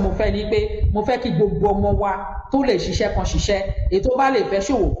nǹkan tí mo fẹ́ ni pé mo fẹ́ kí gbogbo ọmọ wa tó lè ṣiṣẹ́ kan ṣiṣẹ́ èyí tó bá lè fẹ́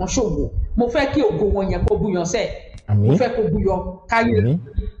ṣòwò kan ṣòwò mo fẹ́ kí ògo wọn yẹn kó búyan sẹ́ẹ̀ mo fẹ́ kó búyan káyé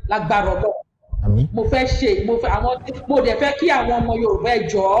lágbára Ọlọ́run mo fẹ́ ṣe mo dẹ̀ fẹ́ kí àwọn ọmọ Yorùbá ẹ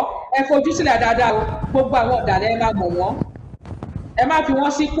jọ̀ọ́ ẹ fojú sílẹ̀ dáadáa o gbogbo àwọn ọ̀dàlẹ̀ ẹ máa mọ̀ wọ́n ẹ má fi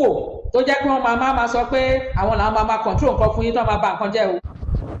wọ́n sípò tó jẹ́ pé wọ́n máa sọ pé àwọn làwọn máa control nǹkan fún yín tó máa bà nǹkan jẹ́ o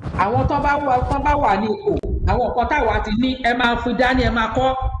àwọn tó bá wà ní ipò àwọn nǹkan táwa ti ní ẹ máa fi dání ẹ máa kọ́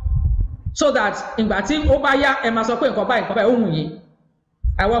so that ìgbà tí ó bá yá ẹ máa sọ pé nǹkan báyìí ó wù yín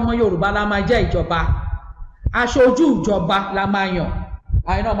àwọn ọmọ Yorùbá la máa jẹ́ ìjọba aṣojú ìjọba la máa yàn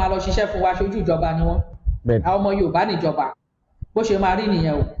àwọn náà máa lọ ṣiṣẹ́ fún wa aṣojú ìjọba ni wọ́n àwọn ọmọ Yorùbá níjọba bó ṣe máa rí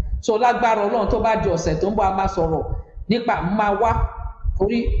nìyẹn o so lágbára Ọlọ́run tó bá di ọ̀sẹ̀ tó ń bọ̀ a máa sọ̀rọ̀ nípa máa wá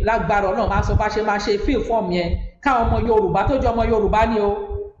torí lágbára Ọlọ́run máa sọ bá ṣe máa ṣe fill form yẹn káwọn ọmọ Yorùbá tó jẹ́ ọmọ Yorùbá ni o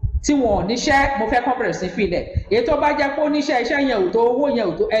tí wọn ò níṣẹ́ mo fẹ́ kọ́ bẹ̀rẹ̀ sí filẹ̀ èyí tó bá jẹ́ pé ó níṣẹ́ iṣẹ́ yẹn ò tó owó yẹn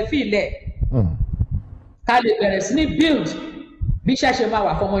ò tó ẹ filẹ̀ ká lè bẹ̀rẹ̀ sí ní build bí iṣẹ́ ṣe máa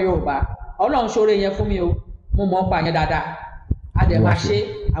wà fọmọ Yorùbá Ọlọ́run ṣoore yẹn fún mi o mo mọ̀ ọ́ pa yẹn dáadáa a dẹ̀ máa ṣe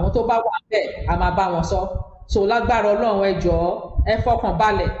àwọn tó bá wà bẹ́ẹ̀ a máa bá wọn sọ so lágbára Ọlọ́run ẹ jọ̀ọ́ ẹ fọkàn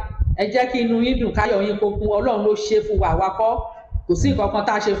balẹ̀ ẹ jẹ́ kí inú yín dùn káyọ̀ yín kó kún Ọlọ́run ló ṣe fún wa kọ́ kò sí nǹkan kan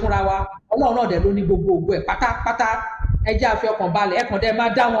tá a ṣe fúnra wa Ọlọ́run náà dẹ̀ ló ní gbogbo ògo ẹ̀ pátápátá ẹ jẹ́ àfi ọkàn balẹ̀ ẹ kàn dẹ́ máa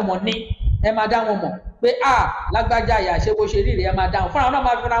dá wọn mọ̀ ní ẹ máa dá wọn mọ̀ pé lágbájá ìyá ṣe bó ṣe rí rèé ẹ máa dá wọn fúnra wọn náà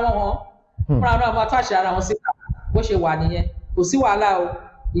máa fi ra wọn hàn fúnra wọn náà máa tó àṣẹ ara wọn síta bó ṣe wà nìyẹn kò sí wàhálà o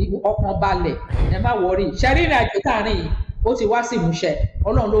ọkàn balẹ̀ ẹ má wọrí ṣẹ́rí ìrìn àjò táàrin yìí ó ti wá sí ìmúṣẹ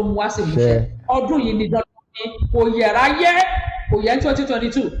Ọlọ́run ló mú wá sí ìmúṣẹ ọdún yìí ni dandan ni kò yẹra yẹ kò yẹ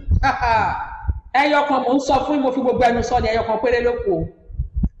 2022 ẹyọkan mò ń sọ fún mo fi gbogbo ẹnu sọ ni ẹyọkan péré ló kù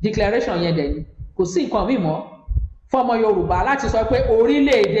declaration yẹn dẹ̀ ni kò sí nǹkan míì mọ́ fọmọ Yorùbá láti sọ pé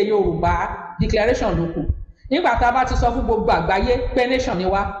orílẹ̀-èdè Yorùbá declaration ló kù nígbà tá a bá ti sọ fún gbogbo àgbáyé pé nation ni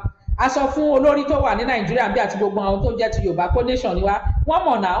wá a sọ fún olórí tó wà ní Nàìjíríà bí àti gbogbo àwọn tó jẹ́ ti Yorùbá kó nation ni wá wọ́n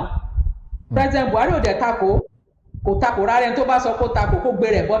mọ̀ náà President Buhari ò dẹ̀ takò kò takò rárá ẹni tó bá sọ kó takò kó gbé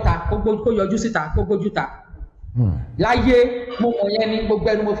rẹ̀ bọ́ta kó yọjú síta kó gbójú ta láyé mo mọ̀ yẹn ni gbogbo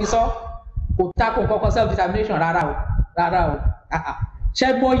ẹnu mo fi sọ kò takò nǹkan self determination rárá o ṣe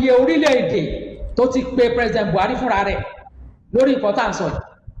mọ iye orílẹ̀-èdè tó ti pe President Buhari fúnra rẹ̀ lórí nǹkan tá à ń sọ yìí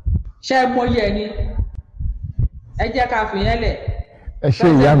ṣe mọ iye ẹni ẹ jẹ́ ká fi yẹn lẹ̀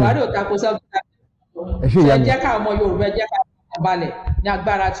President Buhari ò takò self determination ẹ jẹ́ ká ọmọ Yorùbá ẹ jẹ́ ká ọmọ balẹ̀ ní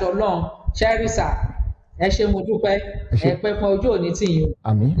agbára ti Ọlọ́run ṣẹ́rìsà ẹ ṣé mo dúpẹ́ ẹ pẹ́ fún ojú òní tì yín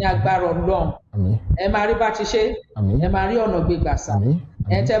o ní agbára Ọlọ́run ẹ máa rí bá ti ṣe ẹ máa rí ọ̀nà gbégbà sá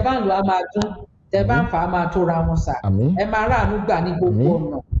ẹ tẹ bá ń lò á máa dún tẹ bá ń fà á máa tóra wọn sá ẹ máa ráàánú gbà ní gbogbo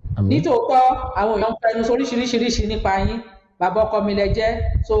ọ̀nà nítòótọ́ àwọn èèyàn ń fẹnu oríṣiríṣi nípa yín bàbá ọkọ mi lẹ jẹ́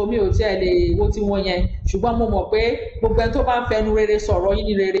so mi ò tiẹ̀ lè wo tí wọ́n yẹn ṣùgbọ́n mo mọ̀ pé gbogbo ẹni tó bá ń fẹnu rere sọ̀rọ̀ yín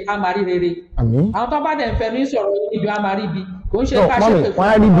ní rere á máa rí rere àwọn tó bá dẹ̀ ń fẹnu sọ̀rọ̀ yín níbi á máa rí bi kò ń ṣe ká ṣe pé fún wọn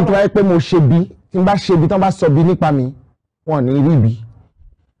á rí ibi tó wáyé pé mo ṣe bí tí n bá ṣe bí tí wọ́n bá sọ bí nípa mi wọn ò ní rí ibi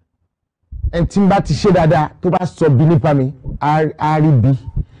ẹni tí n bá ti ṣe dáadáa tó bá sọ bí nípa mi á rí bí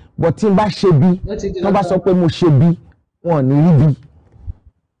but tí n bá ṣe bí tí wọ́n bá sọ pé mo ṣe bí wọn ò ní rí bí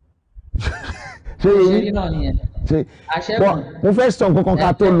mo fẹ́ sọ nǹkan kan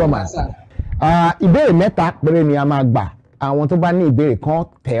ká tó lọ mà ìbéèrè mẹ́ta péré ni a máa gbà àwọn tó bá ní ìbéèrè kan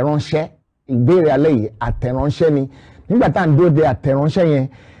tẹ̀ ránṣẹ́ ìbéèrè alẹ́ yìí àtẹ̀ránṣẹ́ ni nígbà tá à ń dúró de àtẹ̀ránṣẹ́ yẹn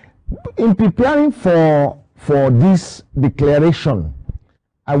in preparing for this declaration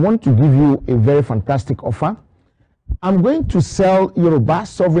I want to give you a very fantastic offer. I'm going to sell Yoruba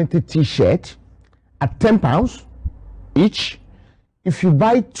Sovereignty T-shirt at £10 each. If you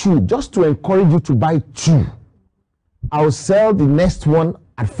buy 2, just to encourage you to buy 2, I'll sell the next one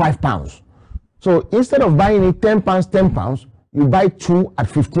at £5. So instead of buying it £10, you buy 2 at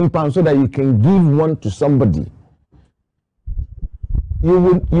 £15 so that you can give one to somebody.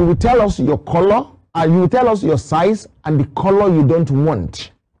 You will tell us your color, you will tell us your size and the color you don't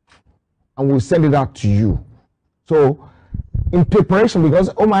want, and we'll send it out to you. So in preparation, because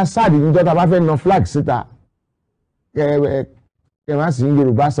my side you don't have no flag sitter.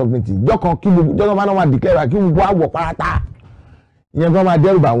 Yoruba sovereignty.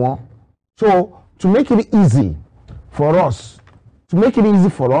 So to make it easy for us,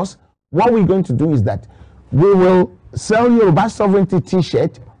 what we're going to do is that we will sell Yoruba Sovereignty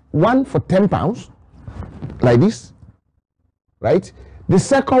T-shirt, one for £10, like this, right? The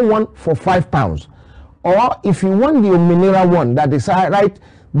second one for £5. Or if you want the Ominira one, that is right.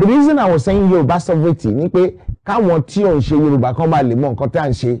 The reason I was saying Yoruba Sovereignty, ni pé káwọn tí ò ń ṣe Yorùbá kan bá lè mọ nǹkan tí à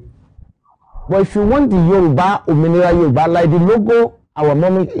ń ṣe. But if you want the Yoruba Ominira Yoruba, like the logo, our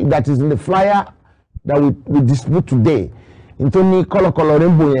mommy that is in the flyer that we distribute today, into ní color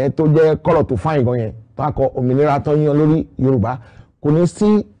rainbow yẹn tó jẹ́ color tó fine gan yẹn tó akọ Ominira tó yan lórí Yorùbá kò ní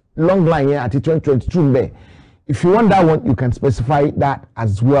sí long line yẹn àti 2022 ńbẹ̀. If you want that one, you can specify that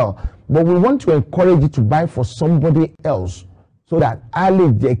as well. But we want to encourage you to buy for somebody else so that a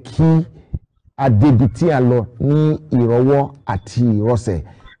lè jẹ́ kí adébítí àlọ́ ní ìrọwọ́ àti ìrọsẹ̀.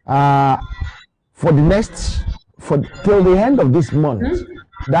 Till the end of this month,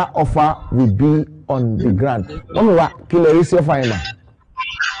 that offer will be on the ground. Wọ́n mi wá kí lè rí sí ọ̀fà yẹn náà.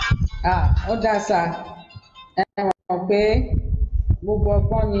 Ó dá sá ẹ wọ̀ pé gbogbo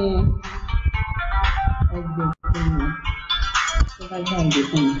ọgbọ́n ni ẹgbẹ́ fún mi tó bá gbà ń gbé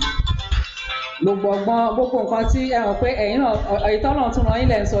fún mi. Gbogbo ọgbọ́n gbogbo nǹkan tí ẹ hàn pé ẹ̀yin náà ìtọ́nà tún ràn yín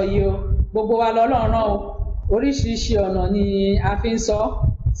lẹ́ ń sọ yìí o gbogbo wa lọ́lọ́run náà o oríṣiríṣi ọ̀nà ni a fi ń sọ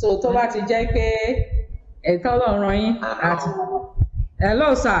so tó bá ti jẹ́ pé ìtọ́nà ràn yín àti.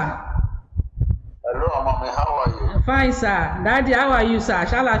 Hello sir. Hello ọmọ mi, how are you? Fine sir. Daddy, how are you sir?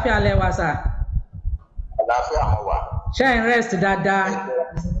 Ṣàlàáfíà lẹ wà sir? Àlàáfíà mo wà. Ṣé ń rest dáadáa?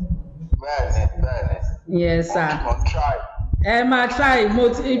 Bẹ́ẹ̀ni. Yes sir. Mo try. Ẹ máa try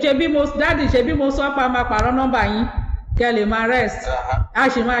Daddy ṣe bí mo sọ pa máa pààrọ̀ nọ́mbà yín kẹ́ lè máa rest. A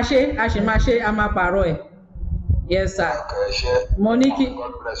sì máa ṣe a máa pààrọ̀ ẹ̀. Yes sir. Mo ní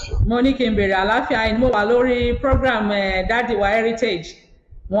kí n béèrè àlàáfíà yín. Mo wà lórí program Daddy wa Heritage.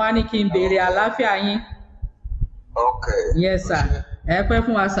 Wọ́n á ní kí n béèrè àlàáfíà yín. Yes sir. Ẹ pẹ́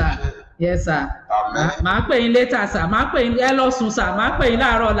fún wa sir. Yes sir. Màá pè yín later sir. Màá pè yín ẹ lọ sùn sir. Màá pè yín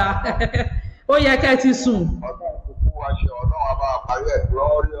láàárọ̀ la. Ó yẹ kẹ́ ti sùn.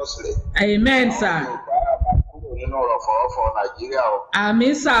 Amen sir.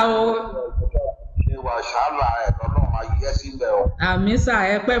 Àmín sà o. Àmín sà,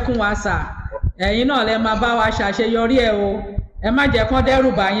 ẹ pẹ́ fún wa sà. Ẹ̀yin náà lẹ máa bá wa ṣàṣeyọrí ẹ o. Ẹ má jẹ́ kán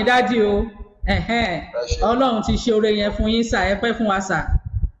dẹ́rù bà yín dádì o. Ọlọ́run ti ṣe oore yẹn fún yín sà, ẹ pẹ́ fún wa sà.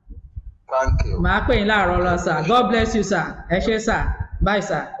 Thank you. Màá pè yín láàárọ̀ lọ sà. God bless you sir. Ẹ ṣé sà. Bye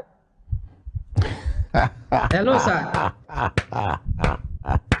sir. Hello sir.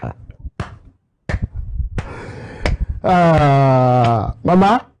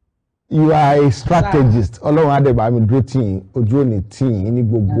 Mama, you are a strategist. Ọlọ́run adébá mi dúró tì yín, ojú ò ní tì yín ní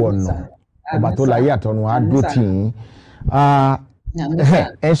gbogbo ọ̀nà. Ọba tó láyé àtọ̀run á dúró tì yín.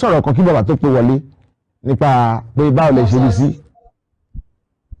 Ẹ sọ̀rọ̀ kan kí bàbá tó pé wọlé nípa pé báwo lè ṣe rí sí.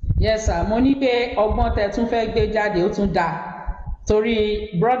 Yes sir, mo ní pé ọgbọ́n tẹ́ tún fẹ́ gbé jáde ó tún dáa. Torí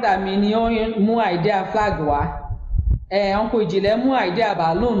brother mi ni ó mú idea flag wá. Uncle Ìjìnlẹ̀ mú idea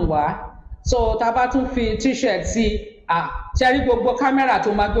balloon wá. So tá bá tún fi t-shirt sí ṣe rí gbogbo kámẹ́rà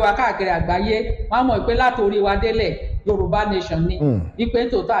tó máa gbé wa káàkiri àgbáyé wọ́n á mọ̀ pé látòrí wa délẹ̀ Yorubanation ni wípé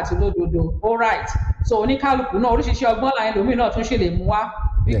tòótọ́ àti lódodo all right so oníkálukú náà oríṣiríṣi ọgbọ́n làwọn ẹlòmíì náà tún ṣe lè mú wá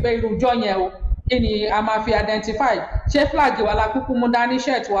wípé irújọ́ yẹn o kí ni a máa fi identify ṣé flag wa la kúkú mú dání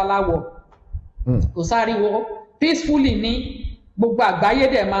shirt wa la wọ̀ kò sáriwo peacefully ní gbogbo àgbáyé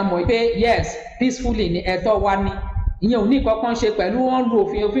dẹ̀ máa mọ̀ pé yes peacefully ní ẹ̀tọ́ wa ní ìyẹn ò ní kankan ṣe pẹ̀lú wọn lu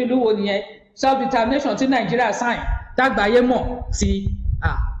òfin lúwo nìyẹn self determination tí Nàìjíríà sign tágbáyé mọ̀ sí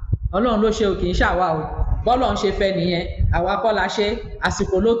Ọlọ́run ló ṣe ò kì í ṣàwa o bọ́lọ̀ ń ṣe fẹ́ nìyẹn àwa kọ́ la ṣe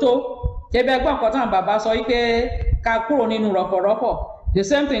àsìkò ló tó kébẹ́ gbọ́n nǹkan táwọn bàbá sọ wípé ká kúrò nínú rọ̀pọ̀rọ̀pọ̀ the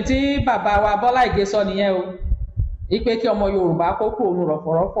same thing tí bàbá wa Bọ́lá Ìgè sọ nìyẹn o wípé kí ọmọ Yorùbá kó kúrò nínú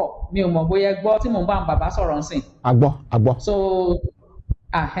rọ̀pọ̀rọ̀pọ̀ mi ò mọ̀ bóyá gbọ́ tí mò ń bá àwọn bàbá sọ̀rọ̀ ń sìn. agbọ́.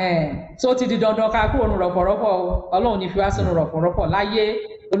 so ti di dandan ká kúrò nínú rọ̀pọ̀rọ̀pọ̀ Ọlọ́run ní fi wá sínú rọ̀pọ̀rọ̀pọ̀ láyé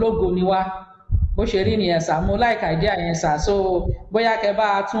ológo ni wá bó ṣe rí nìyẹn sà mo like idea yẹn sà so bóyá kẹ́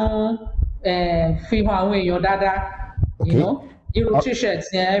bá tún fi hàn àwọn èèyàn dáadáa you know irú t-shirt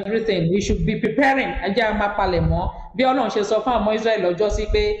yẹn everything we should be preparing ẹ jẹ́ máa palẹ̀ mọ́ bí Ọlọ́run ṣe sọ fún àwọn Israẹli lọ́jọ́ sí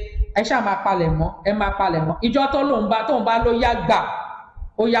pé ẹ ṣáà máa palẹ̀ mọ́ ẹ máa palẹ̀ mọ́ ìjọ tó tóun bá ló yá gbà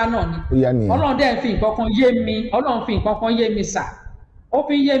ó yá náà ni Ọlọ́run dẹ̀ fi nǹkan kan yé mi Ọlọ́run fi nǹkan kan yé mi sà ó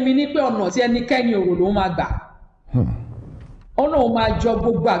fi yé mi ní pé ọ̀nà tí ẹnikẹ́ni òrò lòun máa gbà Ọlọ́run máa jọ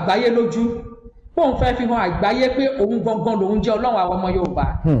gbogbo àgbáyé lójú fóun fẹ́ fi hàn àgbáyé pé òun gangan lòun jẹ́ Ọlọ́run àwọn ọmọ Yorùbá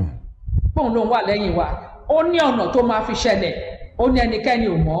fóun lòun wà lẹ́yìn wa ó ní ọ̀nà tó máa fi ṣẹlẹ̀ ó ní ẹnikẹ́ni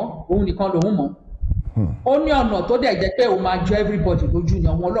ò mọ̀ òun nìkan lòun mọ̀ ó ní ọ̀nà tó dẹ̀ jẹ́ pé òun máa jọ everybody lójú ni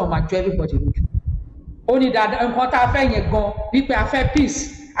ọmọ Ọlọ́run máa jọ everybody lójú ó ní dáadáa nǹkan tá a fẹ́ yẹn gan wípé a fẹ́ peace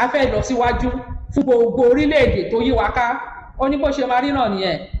a fẹ́ lọ síwájú fún gbogbo orílẹ̀-èdè tó yí wa ká ó ní bó ṣe máa rí náà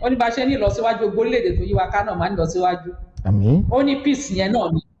nìyẹn ó ní bá ṣe ní ìlọsíwájú gbogbo orílẹ̀-èdè tó yí wa ká náà máa ń lọ síwájú ó ní peace yẹn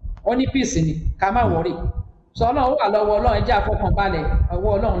náà ni ó ní peace ni ká má wọrí sọ Ọlọ́run wà lọ́wọ́ Ọlọ́run ẹ jẹ́ àfọkànbalẹ̀ ọwọ́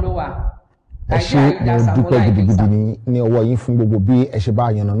Ọlọ́run ló wà. ẹ ṣé mo dúpẹ́ gidigidi ní ọwọ́ yín fún gbogbo bí ẹ ṣe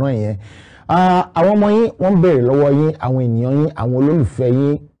bá yànnà náà yẹn àwọn ọmọ yín wọ́n ń béèrè lọ́wọ́ yín àwọn ènìyàn yín àwọn olólùfẹ́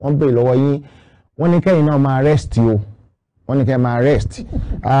yín wọ́n ń béèrè lọ́wọ́ yín wọ́n ní kẹ́yìn náà máa rest o wọ́n ní kẹ́yìn máa rest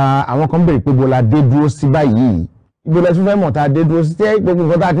àwọn kan béèrè pé bọ́lá dé dúró sí báyìí ibo lẹ tún fẹ́ mọ̀ tá a dé dúró sí tẹ́ gbogbo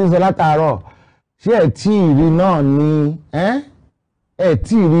nǹkan tá a ti ń sọ látàárọ̀ ṣé ẹ̀ tí ì rí náà ni ẹ̀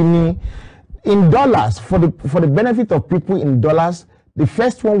tí ì rí ni in dollars for the benefit of people in dollars. The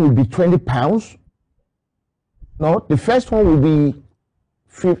first one will be £20. No, the first one will be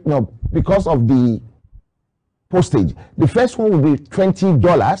because of the postage. The first one will be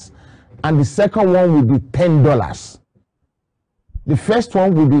 $20 and the second one will be $10. The first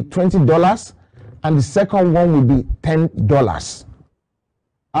one will be $20 and the second one will be $10.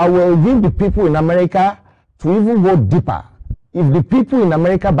 I will give the people in America to even go deeper. If the people in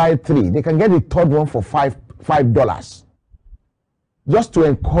America buy 3, they can get the third one for $5. Just to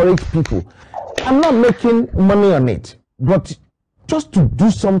encourage people. I'm not making money on it, but just to do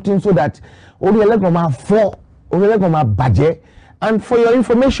something so that and for your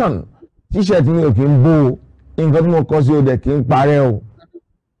information, t-shirt ni o kì í bó nǹkan tí mo kọ sí o dẹ̀ kì í parẹ́ o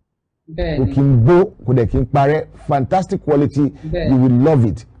o kì í bó kò dẹ̀ kì í parẹ́ fantastic quality you will love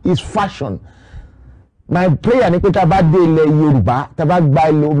it it's fashion. My prayer ni pé tá a bá dé ilẹ̀ Yorùbá tá a bá gba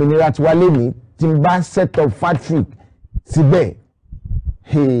ilẹ̀ òmìnira tiwa lẹ́ni tí n bá set up factory síbẹ̀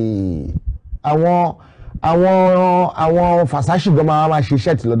àwọn Versace gan máa ṣe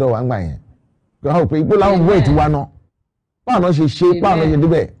shirt lọ́dọ̀ wa ń gbà yẹn gbọ́dọ̀ pé ipò láwọn wẹ̀ tí wa náà báwo náà ṣe ṣe báwo náà ṣe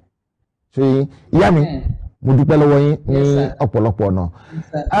débẹ̀ ṣe ìyá mi mo dúpẹ́ lọ́wọ́ yín ní ọ̀pọ̀lọpọ̀ ọ̀nà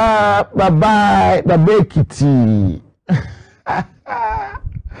bàbá Èkìtì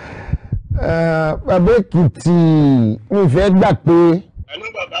bàbá Èkìtì mi fẹ́ gbà pé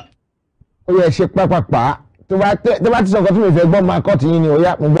ó yẹ ṣe pápápá tó bá ti sọ nǹkan tí mi fẹ́ gbọ́ máa kọ́ tiyín ni ó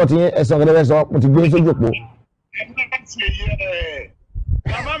yá mo gbọ́ tiyín ẹ̀sán kẹ́tẹ́ fẹ́ sọ mo ti gbé sójú òpó.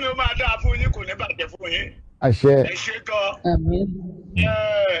 Bàbá mi ó máa dáa fún yín kò ní bàjẹ́ fún yín. Àṣẹ. Ẹ ṣé gan.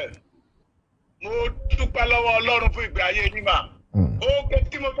 Mo dúpẹ́ lọ́wọ́ Ọlọ́run fún ìgbé ayé yín mà. Ó gbé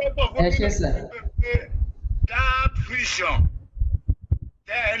tí mo fẹ́ sọ fún yín pé that vision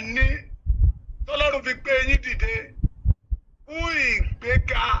tẹ́ ẹ ní tọ́lọ́run fi gbé yín dìde fún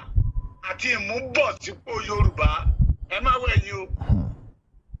ìgbéga àti ìmúbọ̀sípò Yorùbá ẹ má wẹ̀yìn o.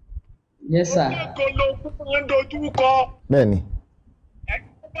 Yes sir. Ó ló kúkú ń dojú kọ. Bẹ́ẹ̀ni.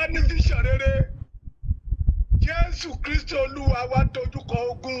 Ẹ̀ka bá ní vision rere. Jésù Kristi Olúwa wa dojú kọ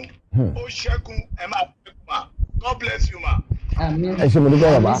ogun. Ó ṣẹ́gun ẹ máa fẹ́ ma. God bless you ma. Àmín. Ẹ ṣé mo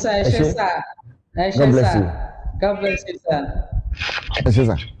dúpẹ́ bàbá. Ẹ ṣé sir. God bless you. God bless you sir. Ẹ ṣé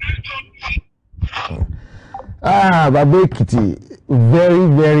sir. Bàbá Èkìtì,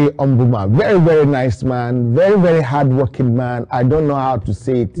 very humble man, very nice man, very hardworking man. I don't know how to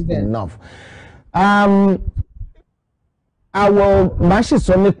say it enough. àwọn máa ṣe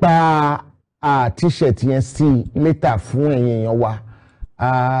sọ nípa t-shirt yẹn sí later fún ẹ̀yin èèyàn wa.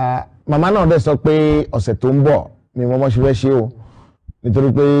 Màmá náà dẹ̀ sọ pé ọ̀sẹ̀ tó ń bọ̀ ni mo ṣe fẹ́ ṣe o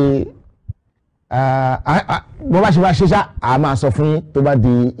nítorí pé bó bá ṣe bá ṣe ṣá a máa sọ fún yín tó bá di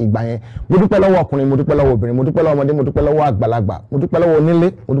ìgbà yẹn. Mo dúpẹ́ lọ́wọ́ ọkùnrin, mo dúpẹ́ lọ́wọ́ obìnrin, mo dúpẹ́ lọ́wọ́ ọmọdé, mo dúpẹ́ lọ́wọ́ àgbàlagbà, mo dúpẹ́ lọ́wọ́ onílé,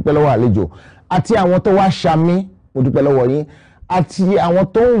 mo dúpẹ́ lọ́wọ́ àlejò àti àwọn tó wá ṣàmì, mo dúpẹ́ lọ́wọ́ yín àti àwọn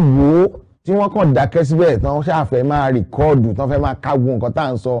tó ń wò ó tí wọ́n kàn dákẹ́ síbẹ̀ tí wọ́n ṣàfẹ́ máa rìkọ́ọ̀dù tí wọ́n fẹ́ máa kágun nǹkan tá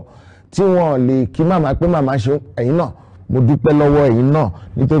à ń sọ tí wọ́n lè kí màmá pé màmá ṣe ẹ̀yin náà. Mo dúpẹ́ lọ́wọ́ ẹ̀yin náà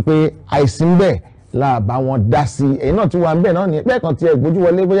nítorí pé àìsí ń bẹ̀ la bá wọn dá sí ẹ̀yin náà tí wà ń bẹ̀ náà ní bẹ́ẹ̀ kan tí ẹ gbójú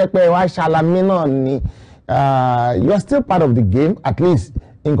wọlé bóyá pé wàá ṣàlàmì náà ni you are still part of the game. At least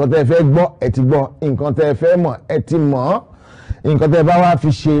nǹkan tẹ́ ẹ fẹ́ gbọ́ ẹ ti gbọ́, nǹkan tẹ́ ẹ fẹ́ mọ̀ ẹ ti mọ̀, nǹkan tẹ́ ẹ bá wá fi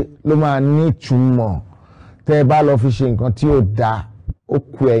ṣe ló máa ní ìtumọ̀. Tẹ́ ẹ bá lọ fi ṣe nǹkan tí ò dáa ó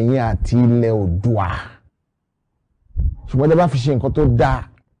kù ẹ̀yin àti ilẹ̀ Oòduà. Ṣùgbọ́n tẹ́ ẹ bá fi ṣe nǹkan tó dáa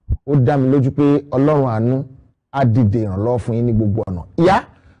ó dá mi lójú pé Ọlọ́run àánú á dìde ìrànlọ́wọ́ fún yín ní gbogbo ọ̀nà. Ìyá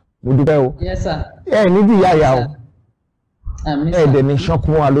mo dúpẹ́ o. Yes sir. Ẹ nídìí ìyá ìyá o. Ẹ dẹ̀ ní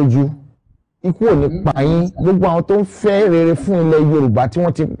ṣọ́kún wa lójú. Ikú ò ní pa yín. Gbogbo àwọn tó ń fẹ́ rere fún ilẹ̀ Yorùbá tí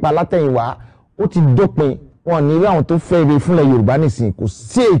wọ́n ti pa látẹ̀yìnwá ó ti dópin. Wọn ní rí àwọn tó fẹ́ rere fún ilẹ̀ Yorùbá nísìnyí kò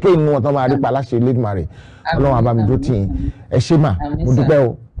sí èké inú wọn tó máa rí pa láṣẹ Elédùmarè. Ọlọ́run á bá mi dúró tì yín. Ẹ ṣé mà mo dúpẹ́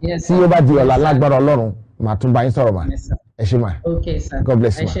o. Tí ó bá di ọ̀la lágbára Ọlọ́run màá tún bá yín sọ̀rọ̀ mà. Ẹ ṣé mà. Okay sir. God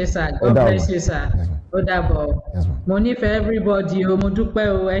bless you. Ẹ ṣé sir. God bless you sir. Ó dàbọ̀. Mo nífẹ̀ẹ́ everybody o, mo dúpẹ́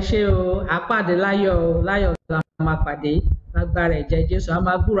o, ẹ ṣé o, àpàdé láyọ̀ o, láyọ̀ la máa pàdé lágbára ẹ̀jẹ̀ Jésù, a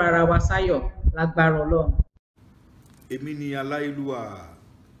máa gbúra ara wa sáyọ̀ lágbára Ọlọ́run. Èmi ni Aláyélúwà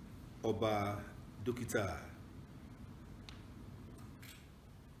ọba dókítà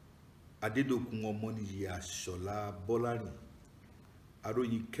Adédòkun Ọmọnìyí Àṣọlá Bọ́lárìn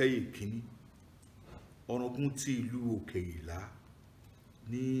aróyin kẹ́yè kínní ọ̀ràngún ti ìlú Òkè Ìlá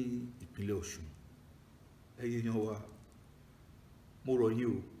ní ìpínlẹ̀ Ọ̀ṣun. Ẹ̀yin èèyàn wa mo rọ̀ yín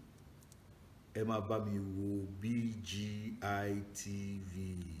o ẹ máa bá mi wo BGI TV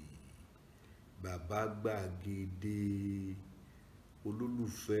Bàbá Gbàgede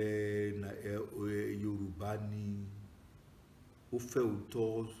olólùfẹ́ Yorùbá ni ó fẹ́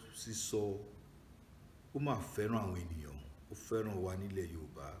òótọ́ sísọ ó máa fẹ́ràn àwọn ènìyàn ó fẹ́ràn wa nílẹ̀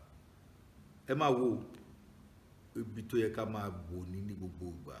Yorùbá. Ẹ máa wo ibi tó yẹ ká máa bò ní gbogbo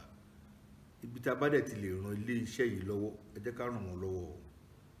ìgbà, ibi tá a bá dẹ̀ ti lè ran ilé iṣẹ́ yìí lọ́wọ́ ẹ jẹ́ ká ràn wọ́n lọ́wọ́.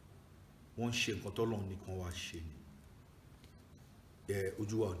 Wọ́n ń ṣe nǹkan tọ́lọ́run nìkan wá ṣe ni.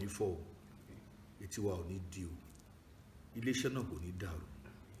 Ojú wa ò ní fọ́ o, etí wa ò ní di o, iléeṣẹ́ náà kò ní dàrú,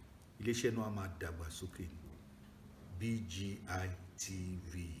 iléeṣẹ́ náà á máa dàgbà sókè. BGI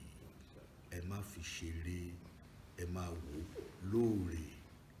TV ẹ má fi ṣeré, ẹ máa wò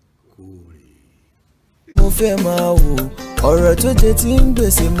lóòrèkóòrè. Mo fẹ́ máa wò ọ̀rọ̀ tó jẹ tí ń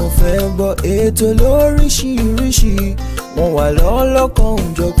gbèsè, mo fẹ́ gbọ́ ètò lóríṣiríṣi, wọ́n wà lọ́lọ́kan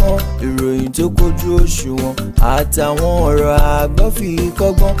òjọ̀kan ìròyìn tó kojú òṣùwọ̀n àtàwọn ọ̀rọ̀ àgbọ́ fi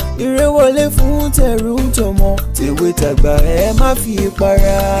kọ́gbọ́n eré wọlé fún tẹ̀rù tọmọ tèwe tàgbà ẹ má fi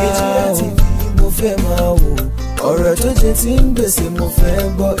para. BGI TV mo fẹ́ máa wò ọ̀rọ̀ tó jẹ tí ń gbèsè, mo fẹ́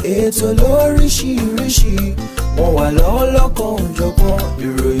gbọ́ ètò lóríṣiríṣi, wọ́n wà lọ́lọ́kan òjọ̀kan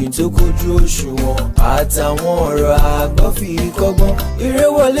ìròyìn tó kojú òṣùwọ̀n àtàwọn ọ̀rọ̀ àgbọ́ fi kọ́gbọ́n eré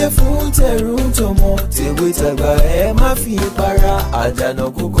wọlé fún tẹ̀rù tọmọ tèwe tàgbà ẹ má fi para.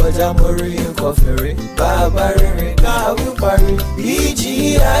 Àjànàkú kọjá mórí nǹkan fèrè bàbá rere káwí parí.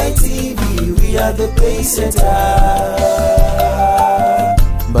 BGI TV we are the pace setter.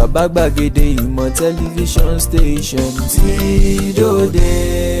 Bàbá Gbàgede ìmọ̀ tẹlifíṣọ̀n station ti dòde.